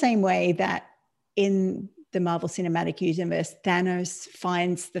in the same way that in the Marvel Cinematic Universe, Thanos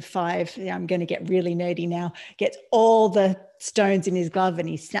finds the five, I'm going to get really nerdy now, gets all the stones in his glove and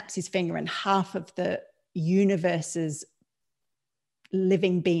he snaps his finger and half of the universe's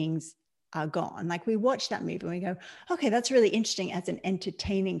living beings are gone. Like, we watch that movie and we go, okay, that's really interesting as an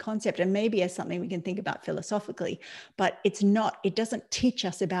entertaining concept and maybe as something we can think about philosophically, but it's not, it doesn't teach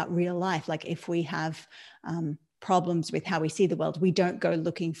us about real life. Like, if we have problems with how we see the world, we don't go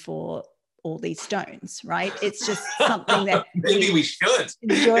looking for all these stones, right? It's just something that maybe we should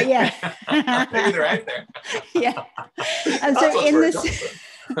enjoy. Yeah. Maybe they're out there. Yeah. And so in this,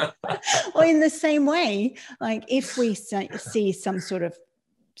 well, in the same way, like if we see some sort of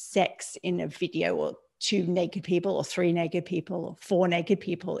sex in a video, or two naked people or three naked people or four naked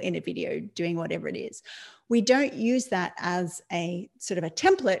people in a video doing whatever it is, we don't use that as a sort of a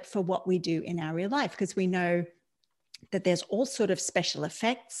template for what we do in our real life, because we know that there's all sort of special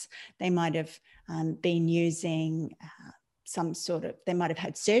effects. They might have been using they might have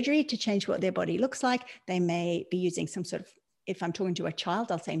had surgery to change what their body looks like. They may be using some sort of, if I'm talking to a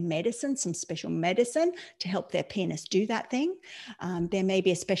child, I'll say medicine, some special medicine to help their penis do that thing. There may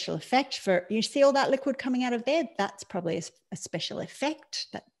be a special effect for, you see all that liquid coming out of there? That's probably a special effect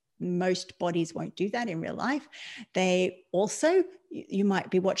that most bodies won't do that in real life. They also, you might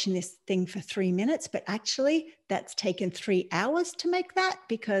be watching this thing for 3 minutes, but actually that's taken 3 hours to make that,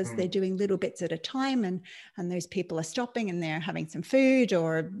 because they're doing little bits at a time, and those people are stopping and they're having some food,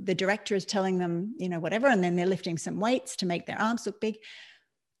 or the director is telling them, you know, whatever, and then they're lifting some weights to make their arms look big.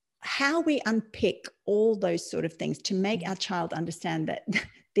 How we unpick all those sort of things to make our child understand that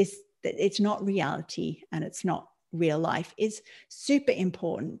that it's not reality and it's not real life is super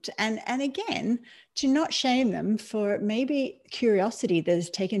important. And again, to not shame them for maybe curiosity that has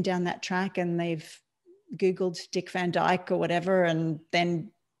taken down that track and they've Googled Dick Van Dyke or whatever, and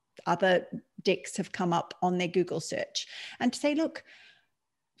then other dicks have come up on their Google search. And to say, look,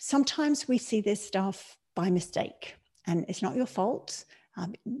 sometimes we see this stuff by mistake and it's not your fault.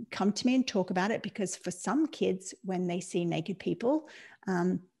 Come to me and talk about it, because for some kids, when they see naked people,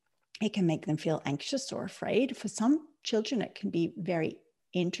 it can make them feel anxious or afraid. For some children, it can be very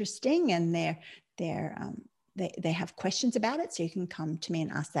interesting, and they have questions about it. So you can come to me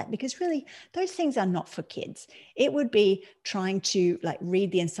and ask that, because really those things are not for kids. It would be trying to like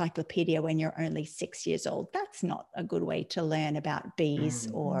read the encyclopedia when you're only 6 years old. That's not a good way to learn about bees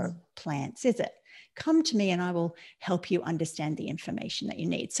or plants, is it? Come to me and I will help you understand the information that you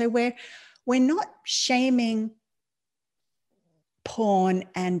need. So we're not shaming porn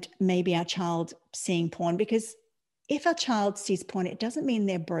and maybe our child seeing porn, because if our child sees porn, it doesn't mean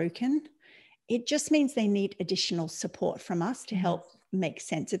they're broken. It just means they need additional support from us to help make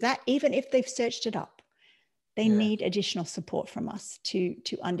sense of that. Even if they've searched it up, they need additional support from us to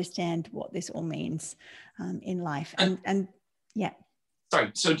understand what this all means in life. And yeah.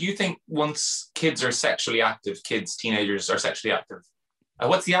 Sorry. So do you think once kids are sexually active, teenagers are sexually active,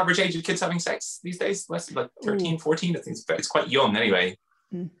 what's the average age of kids having sex these days? Less like 13, 14? I think it's quite young anyway.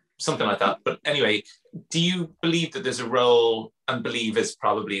 Something like that. But anyway, do you believe that there's a role, and believe is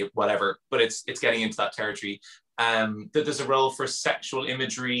probably whatever, but it's getting into that territory, that there's a role for sexual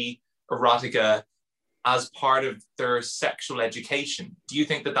imagery, erotica, as part of their sexual education? Do you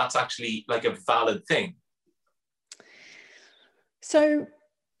think that that's actually like a valid thing? So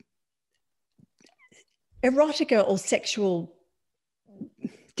erotica or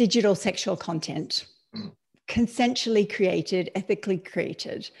digital sexual content, consensually created, ethically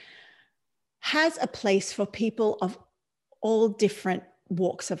created, has a place for people of all different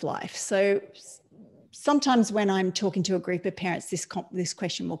walks of life. So sometimes when I'm talking to a group of parents, this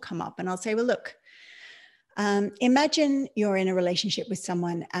question will come up, and I'll say, well, look, imagine you're in a relationship with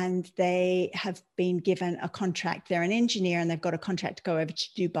someone and they have been given a contract. They're an engineer and they've got a contract to go over to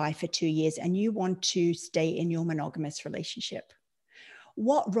Dubai for 2 years, and you want to stay in your monogamous relationship.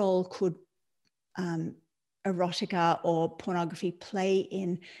 What role could erotica or pornography play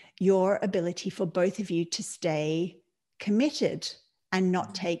in your ability for both of you to stay committed and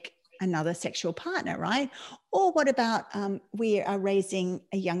not take another sexual partner, right? Or what about we are raising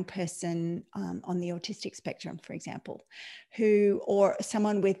a young person on the autistic spectrum, for example, or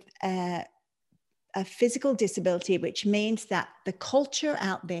someone with a physical disability, which means that the culture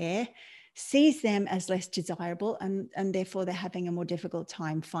out there sees them as less desirable, and therefore they're having a more difficult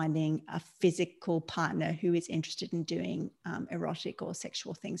time finding a physical partner who is interested in doing erotic or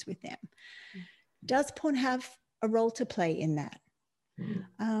sexual things with them. Does porn have a role to play in that?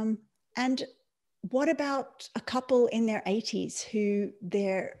 And what about a couple in their 80s who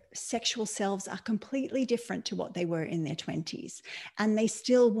their sexual selves are completely different to what they were in their 20s, and they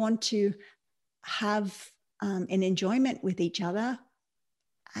still want to have in enjoyment with each other,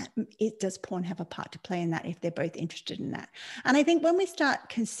 does porn have a part to play in that if they're both interested in that? And I think when we start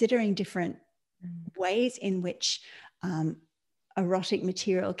considering different ways in which erotic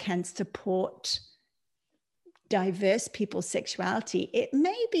material can support diverse people's sexuality, it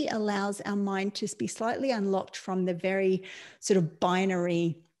maybe allows our mind to be slightly unlocked from the very sort of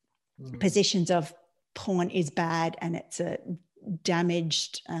binary positions of porn is bad and it's a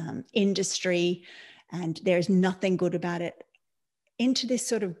damaged industry and there's nothing good about it, into this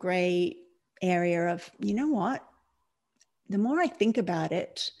sort of gray area of, you know what, the more I think about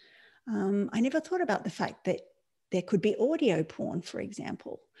it, I never thought about the fact that there could be audio porn, for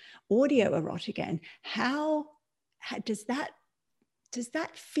example, audio erotica, and how does that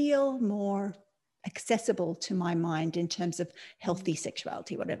feel more accessible to my mind in terms of healthy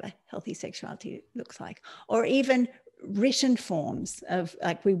sexuality, whatever healthy sexuality looks like, or even written forms of,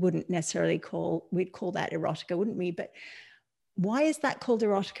 like, we'd call that erotica, wouldn't we? But why is that called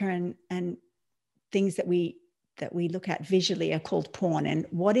erotica, and things that we look at visually are called porn? And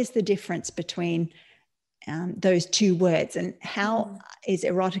what is the difference between those two words, and how is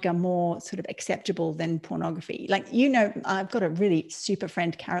erotica more sort of acceptable than pornography? Like, I've got a really super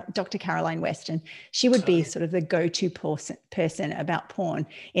friend, Dr. Caroline West, and she would be sort of the go-to person about porn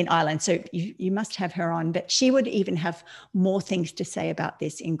in Ireland. So you must have her on, but she would even have more things to say about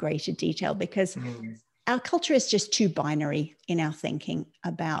this in greater detail, because our culture is just too binary in our thinking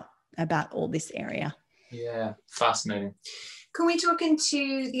about all this area. Yeah, fascinating. Can we talk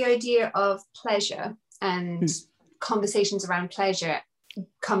into the idea of pleasure and conversations around pleasure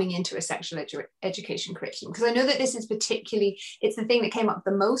coming into a sexual education curriculum? Because I know that this is it's the thing that came up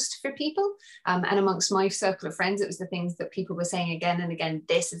the most for people, and amongst my circle of friends, it was the things that people were saying again and again: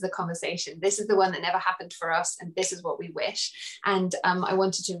 this is the conversation, this is the one that never happened for us, and this is what we wish. And I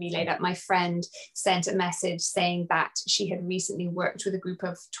wanted to relay that. My friend sent a message saying that she had recently worked with a group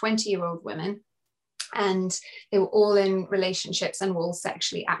of 20-year-old women, and they were all in relationships and were all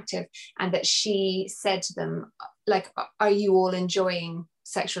sexually active, and that she said to them, like, are you all enjoying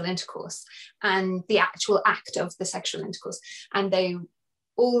sexual intercourse and the actual act of the sexual intercourse? And they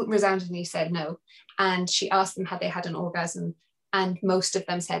all resoundingly said no. And she asked them, had they had an orgasm? And most of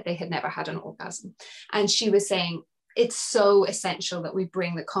them said they had never had an orgasm. And she was saying, it's so essential that we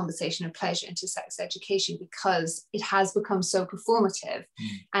bring the conversation of pleasure into sex education, because it has become so performative.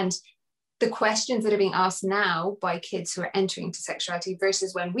 And the questions that are being asked now by kids who are entering into sexuality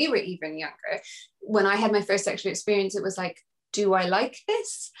versus when we were even younger. When I had my first sexual experience, it was like, do I like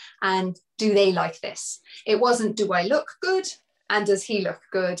this? And do they like this? It wasn't, do I look good? And does he look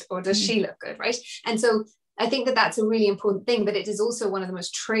good? Or does she look good, right? And so I think that that's a really important thing, but it is also one of the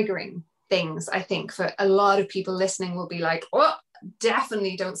most triggering things, I think, for a lot of people listening will be like, oh,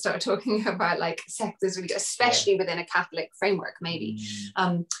 definitely don't start talking about like sex is really, especially within a Catholic framework, maybe.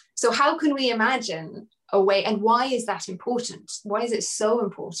 So how can we imagine a way, and why is that important? Why is it so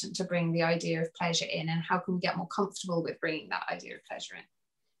important to bring the idea of pleasure in, and how can we get more comfortable with bringing that idea of pleasure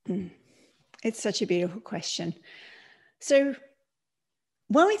in? It's such a beautiful question. So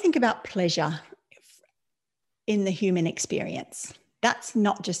when we think about pleasure in the human experience, that's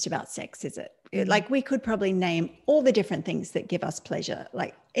not just about sex, is it? Like, we could probably name all the different things that give us pleasure.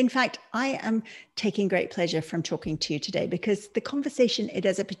 Like, in fact, I am taking great pleasure from talking to you today, because the conversation, it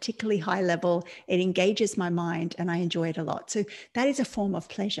is a particularly high level, it engages my mind, and I enjoy it a lot. So that is a form of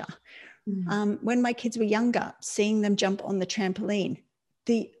pleasure. When my kids were younger, seeing them jump on the trampoline,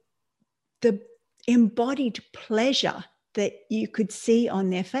 the embodied pleasure that you could see on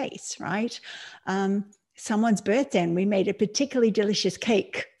their face, right? Someone's birthday and we made a particularly delicious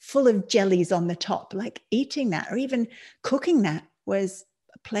cake full of jellies on the top, like eating that or even cooking that was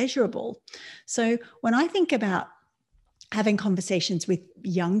pleasurable. So when I think about having conversations with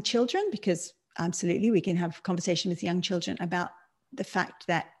young children, because absolutely we can have conversation with young children about the fact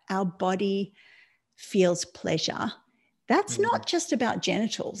that our body feels pleasure, that's not just about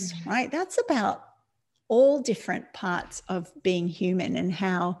genitals, right? That's about all different parts of being human, and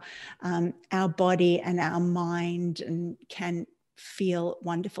how our body and our mind can feel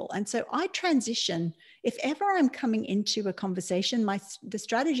wonderful. And so I transition, if ever I'm coming into a conversation, the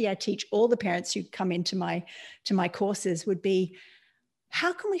strategy I teach all the parents who come into my courses would be,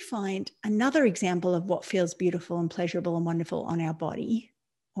 how can we find another example of what feels beautiful and pleasurable and wonderful on our body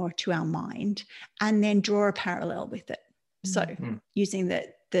or to our mind, and then draw a parallel with it. So using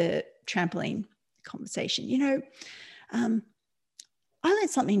the trampoline conversation, I learned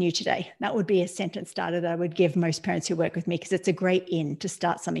something new today. That would be a sentence starter that I would give most parents who work with me, because it's a great in to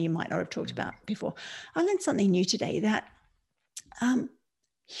start something you might not have talked about before. I learned something new today, that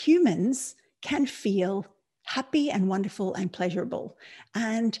humans can feel happy and wonderful and pleasurable.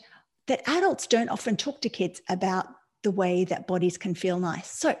 And that adults don't often talk to kids about the way that bodies can feel nice.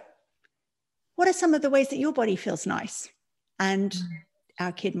 So what are some of the ways that your body feels nice? And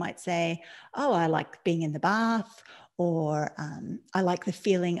our kid might say, oh, I like being in the bath, or I like the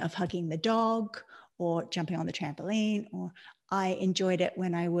feeling of hugging the dog, or jumping on the trampoline, or I enjoyed it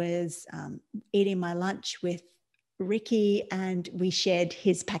when I was eating my lunch with Ricky and we shared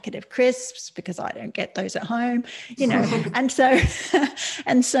his packet of crisps because I don't get those at home, you know. and so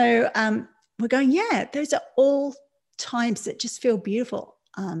we're going, yeah, those are all times that just feel beautiful,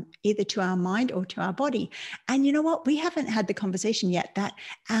 either to our mind or to our body. And you know what? We haven't had the conversation yet that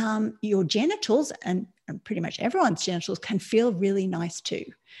your genitals and pretty much everyone's genitals can feel really nice too.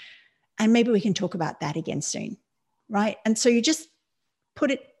 And maybe we can talk about that again soon, right? And so you just put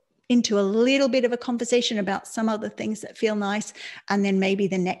it into a little bit of a conversation about some other things that feel nice. And then maybe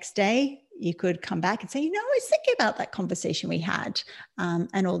the next day you could come back and say, you know, I was thinking about that conversation we had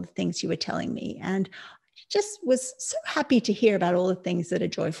and all the things you were telling me. And just was so happy to hear about all the things that are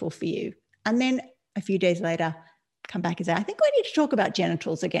joyful for you. And then a few days later, come back and say, I think we need to talk about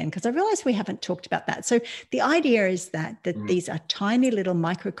genitals again, because I realize we haven't talked about that. So the idea is that these are tiny little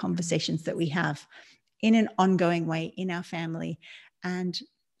micro conversations that we have in an ongoing way in our family, and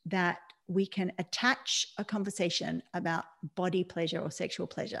that we can attach a conversation about body pleasure or sexual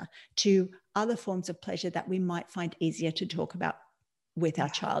pleasure to other forms of pleasure that we might find easier to talk about with our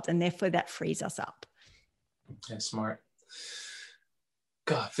child. And therefore that frees us up. Yeah, smart.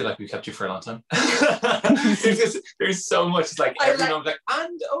 God, I feel like we kept you for a long time. there's so much. It's like everyone's like,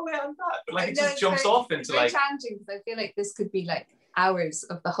 and oh yeah, and that. But like it just jumps off into like challenging, because I feel like this could be like hours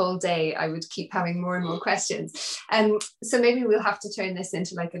of the whole day. I would keep having more and more questions. So maybe we'll have to turn this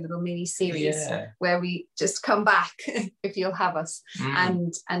into like a little mini series where we just come back if you'll have us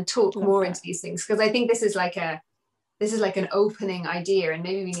and talk more into these things, because I think this is like an opening idea, and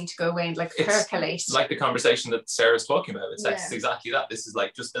maybe we need to go away and like percolate. Like the conversation that Sarah's talking about. It's exactly that. This is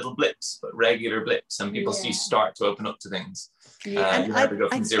like just little blips, but regular blips, and people start to open up to things. And you never go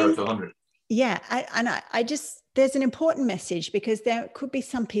from 0 to 100. Yeah, I just, there's an important message, because there could be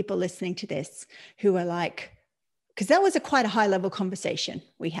some people listening to this who are like, because that was quite a high level conversation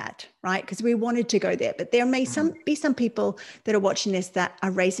we had, right? Because we wanted to go there, but there may be some people that are watching this that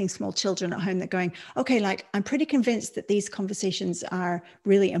are raising small children at home that are going, okay, like I'm pretty convinced that these conversations are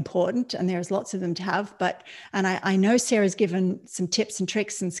really important and there's lots of them to have, and I know Sarah's given some tips and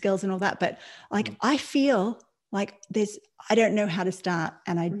tricks and skills and all that, but like I feel like I don't know how to start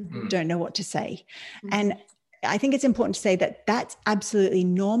and I don't know what to say. And I think it's important to say that that's absolutely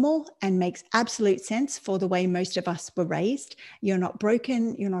normal and makes absolute sense for the way most of us were raised. You're not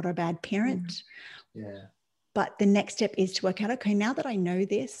broken. You're not a bad parent. Yeah. But the next step is to work out, okay, now that I know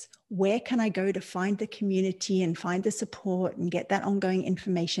this, where can I go to find the community and find the support and get that ongoing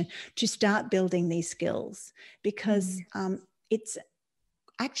information to start building these skills? Because it's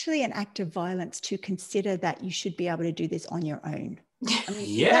actually an act of violence to consider that you should be able to do this on your own. I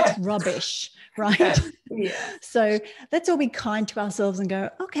mean, that's rubbish, right? So let's all be kind to ourselves and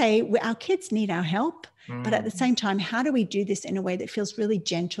go, okay, our kids need our help, but at the same time, how do we do this in a way that feels really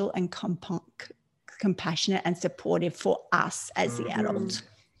gentle and compassionate and supportive for us as the adult?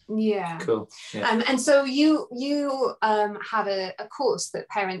 Yeah. Cool. Yeah. And so you have a course that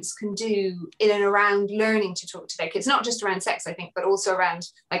parents can do in and around learning to talk to their kids, not just around sex, I think, but also around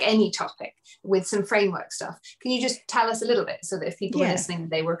like any topic with some framework stuff. Can you just tell us a little bit, so that if people were listening,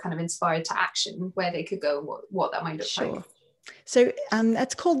 they were kind of inspired to action, where they could go, what that might look like? So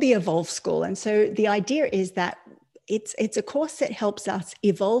that's called the Evolve School. And so the idea is that it's a course that helps us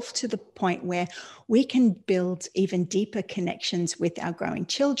evolve to the point where we can build even deeper connections with our growing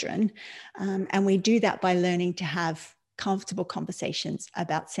children. And we do that by learning to have comfortable conversations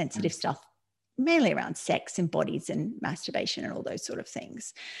about sensitive stuff, mainly around sex and bodies and masturbation and all those sort of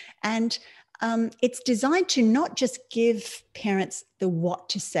things. And it's designed to not just give parents the what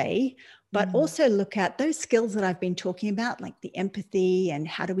to say, but also look at those skills that I've been talking about, like the empathy and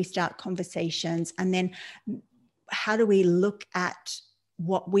how do we start conversations, and then how do we look at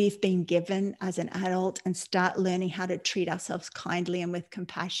what we've been given as an adult and start learning how to treat ourselves kindly and with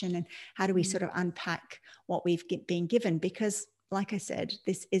compassion, and how do we sort of unpack what we've been given? Because like I said,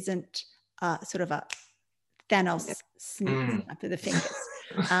 this isn't sort of a Thanos snap of the fingers.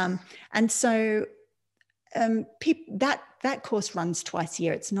 And so that course runs twice a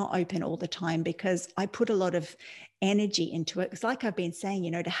year. It's not open all the time because I put a lot of energy into it. It's like I've been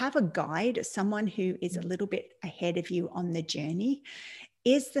saying, to have a guide, someone who is a little bit ahead of you on the journey,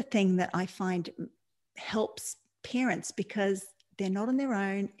 is the thing that I find helps parents, because they're not on their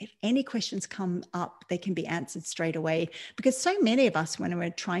own. If any questions come up, they can be answered straight away. Because so many of us, when we're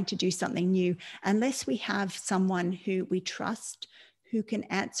trying to do something new, unless we have someone who we trust, who can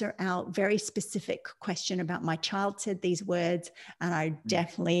answer our very specific question about, my child said these words and I'm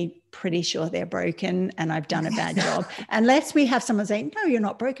definitely pretty sure they're broken and I've done a bad job. Unless we have someone saying, no, you're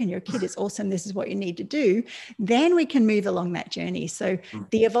not broken, your kid is awesome, this is what you need to do, then we can move along that journey. So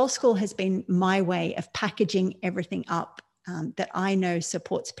the Evolve School has been my way of packaging everything up that I know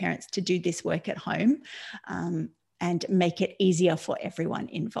supports parents to do this work at home and make it easier for everyone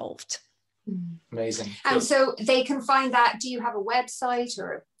involved. Amazing. And so they can find that. Do you have a website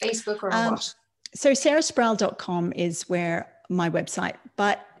or a Facebook or what? So sarahsproul.com is where my website,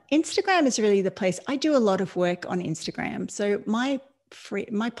 but Instagram is really the place. I do a lot of work on Instagram. So my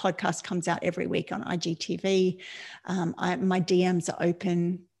podcast comes out every week on IGTV. My DMs are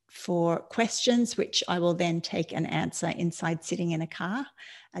open for questions, which I will then take and answer inside Sitting in a Car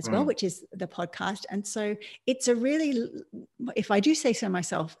as well, which is the podcast. And so it's a really, if I do say so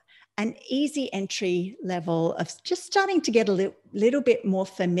myself, an easy entry level of just starting to get a little bit more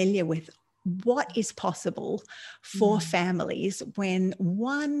familiar with what is possible for families when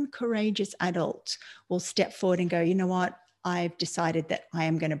one courageous adult will step forward and go, you know what, I've decided that I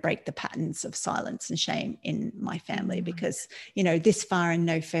am going to break the patterns of silence and shame in my family because, you know, this far and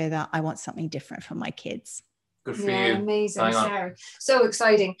no further, I want something different for my kids. Good for you. Amazing, Sarah. So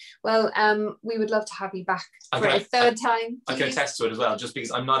exciting. Well, we would love to have you back for a third time. I can attest to it as well, just because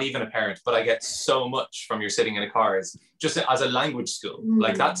I'm not even a parent, but I get so much from your Sitting in a Car just as a language school.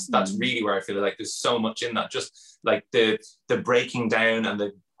 Like that's really where I feel like there's so much in that, just like the breaking down and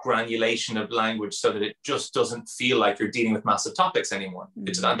the granulation of language so that it just doesn't feel like you're dealing with massive topics anymore.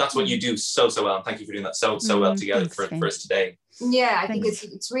 And that's what you do so well. And thank you for doing that so well together for us today. Yeah, I think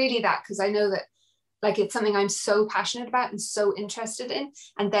it's really that, because I know that like it's something I'm so passionate about and so interested in.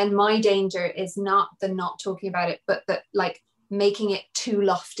 And then my danger is not the not talking about it, but that like making it too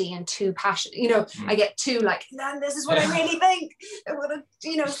lofty and too passionate. You know, I get too like, man, this is what I really think. I want to,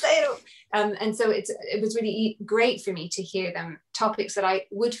 you know, say it. And so it was really great for me to hear them topics that I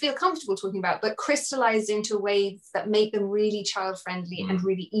would feel comfortable talking about, but crystallized into ways that make them really child friendly and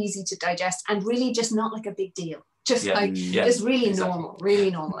really easy to digest and really just not like a big deal. Just just really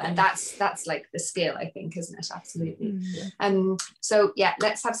normal. And that's like the skill, I think, isn't it? Absolutely. So yeah,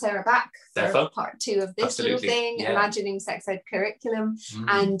 let's have Sarah back for part 2 of this little thing, imagining sex ed curriculum.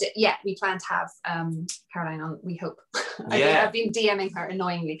 And yeah, we plan to have Caroline on, we hope. I've been DMing her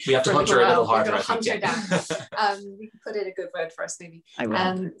annoyingly. We have to hunt her a little harder. Hunt her down. We can put in a good word for us maybe.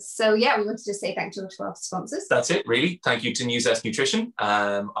 So yeah, we wanted to say thank you to our sponsors. That's it, really. Thank you to Newzest Nutrition,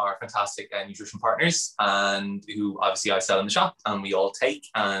 our fantastic nutrition partners, and who obviously I sell in the shop and we all take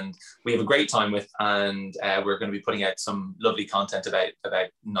and we have a great time with, and we're going to be putting out some lovely content about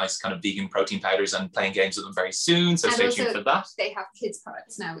nice kind of vegan protein powders and playing games with them very soon, so stay tuned for that. They have kids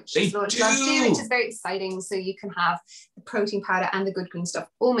products now, which is launched last year, which is very exciting. So you can have the protein powder and the good green stuff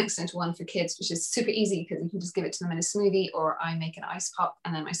all mixed into one for kids, which is super easy because you can just give it to them in a smoothie, or I make an ice pop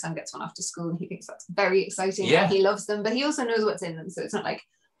and then my son gets one after school and he thinks that's very exciting and he loves them, but he also knows what's in them, so it's not like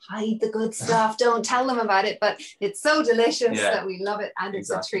hide the good stuff, don't tell them about it, but it's so delicious that we love it, and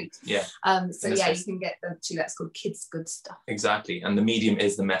it's a treat. You can get the 2, that's called Kids Good Stuff. Exactly, and the medium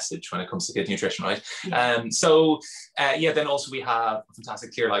is the message when it comes to kids nutrition, right? Then also we have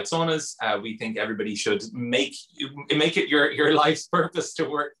fantastic Clear Light saunas. We think everybody should make it your life's purpose to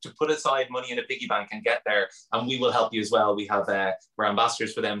work, to put aside money in a piggy bank and get there, and we will help you as well. We have we're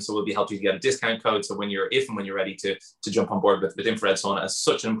ambassadors for them, so we'll be helping you to get a discount code, so when you're ready to jump on board with infrared sauna as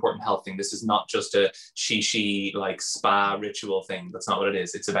such an important health thing. This is not just a she like spa ritual thing. That's not what it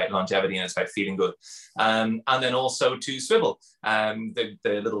is. It's about longevity and it's about feeling good. And then also to Swivel, the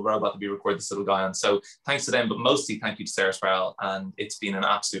little robot that we record this little guy on. So thanks to them, but mostly thank you to Sarah Sproul, and it's been an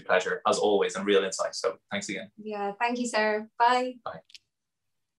absolute pleasure as always and real insight. So thanks again. Yeah, thank you, Sarah. Bye. Bye.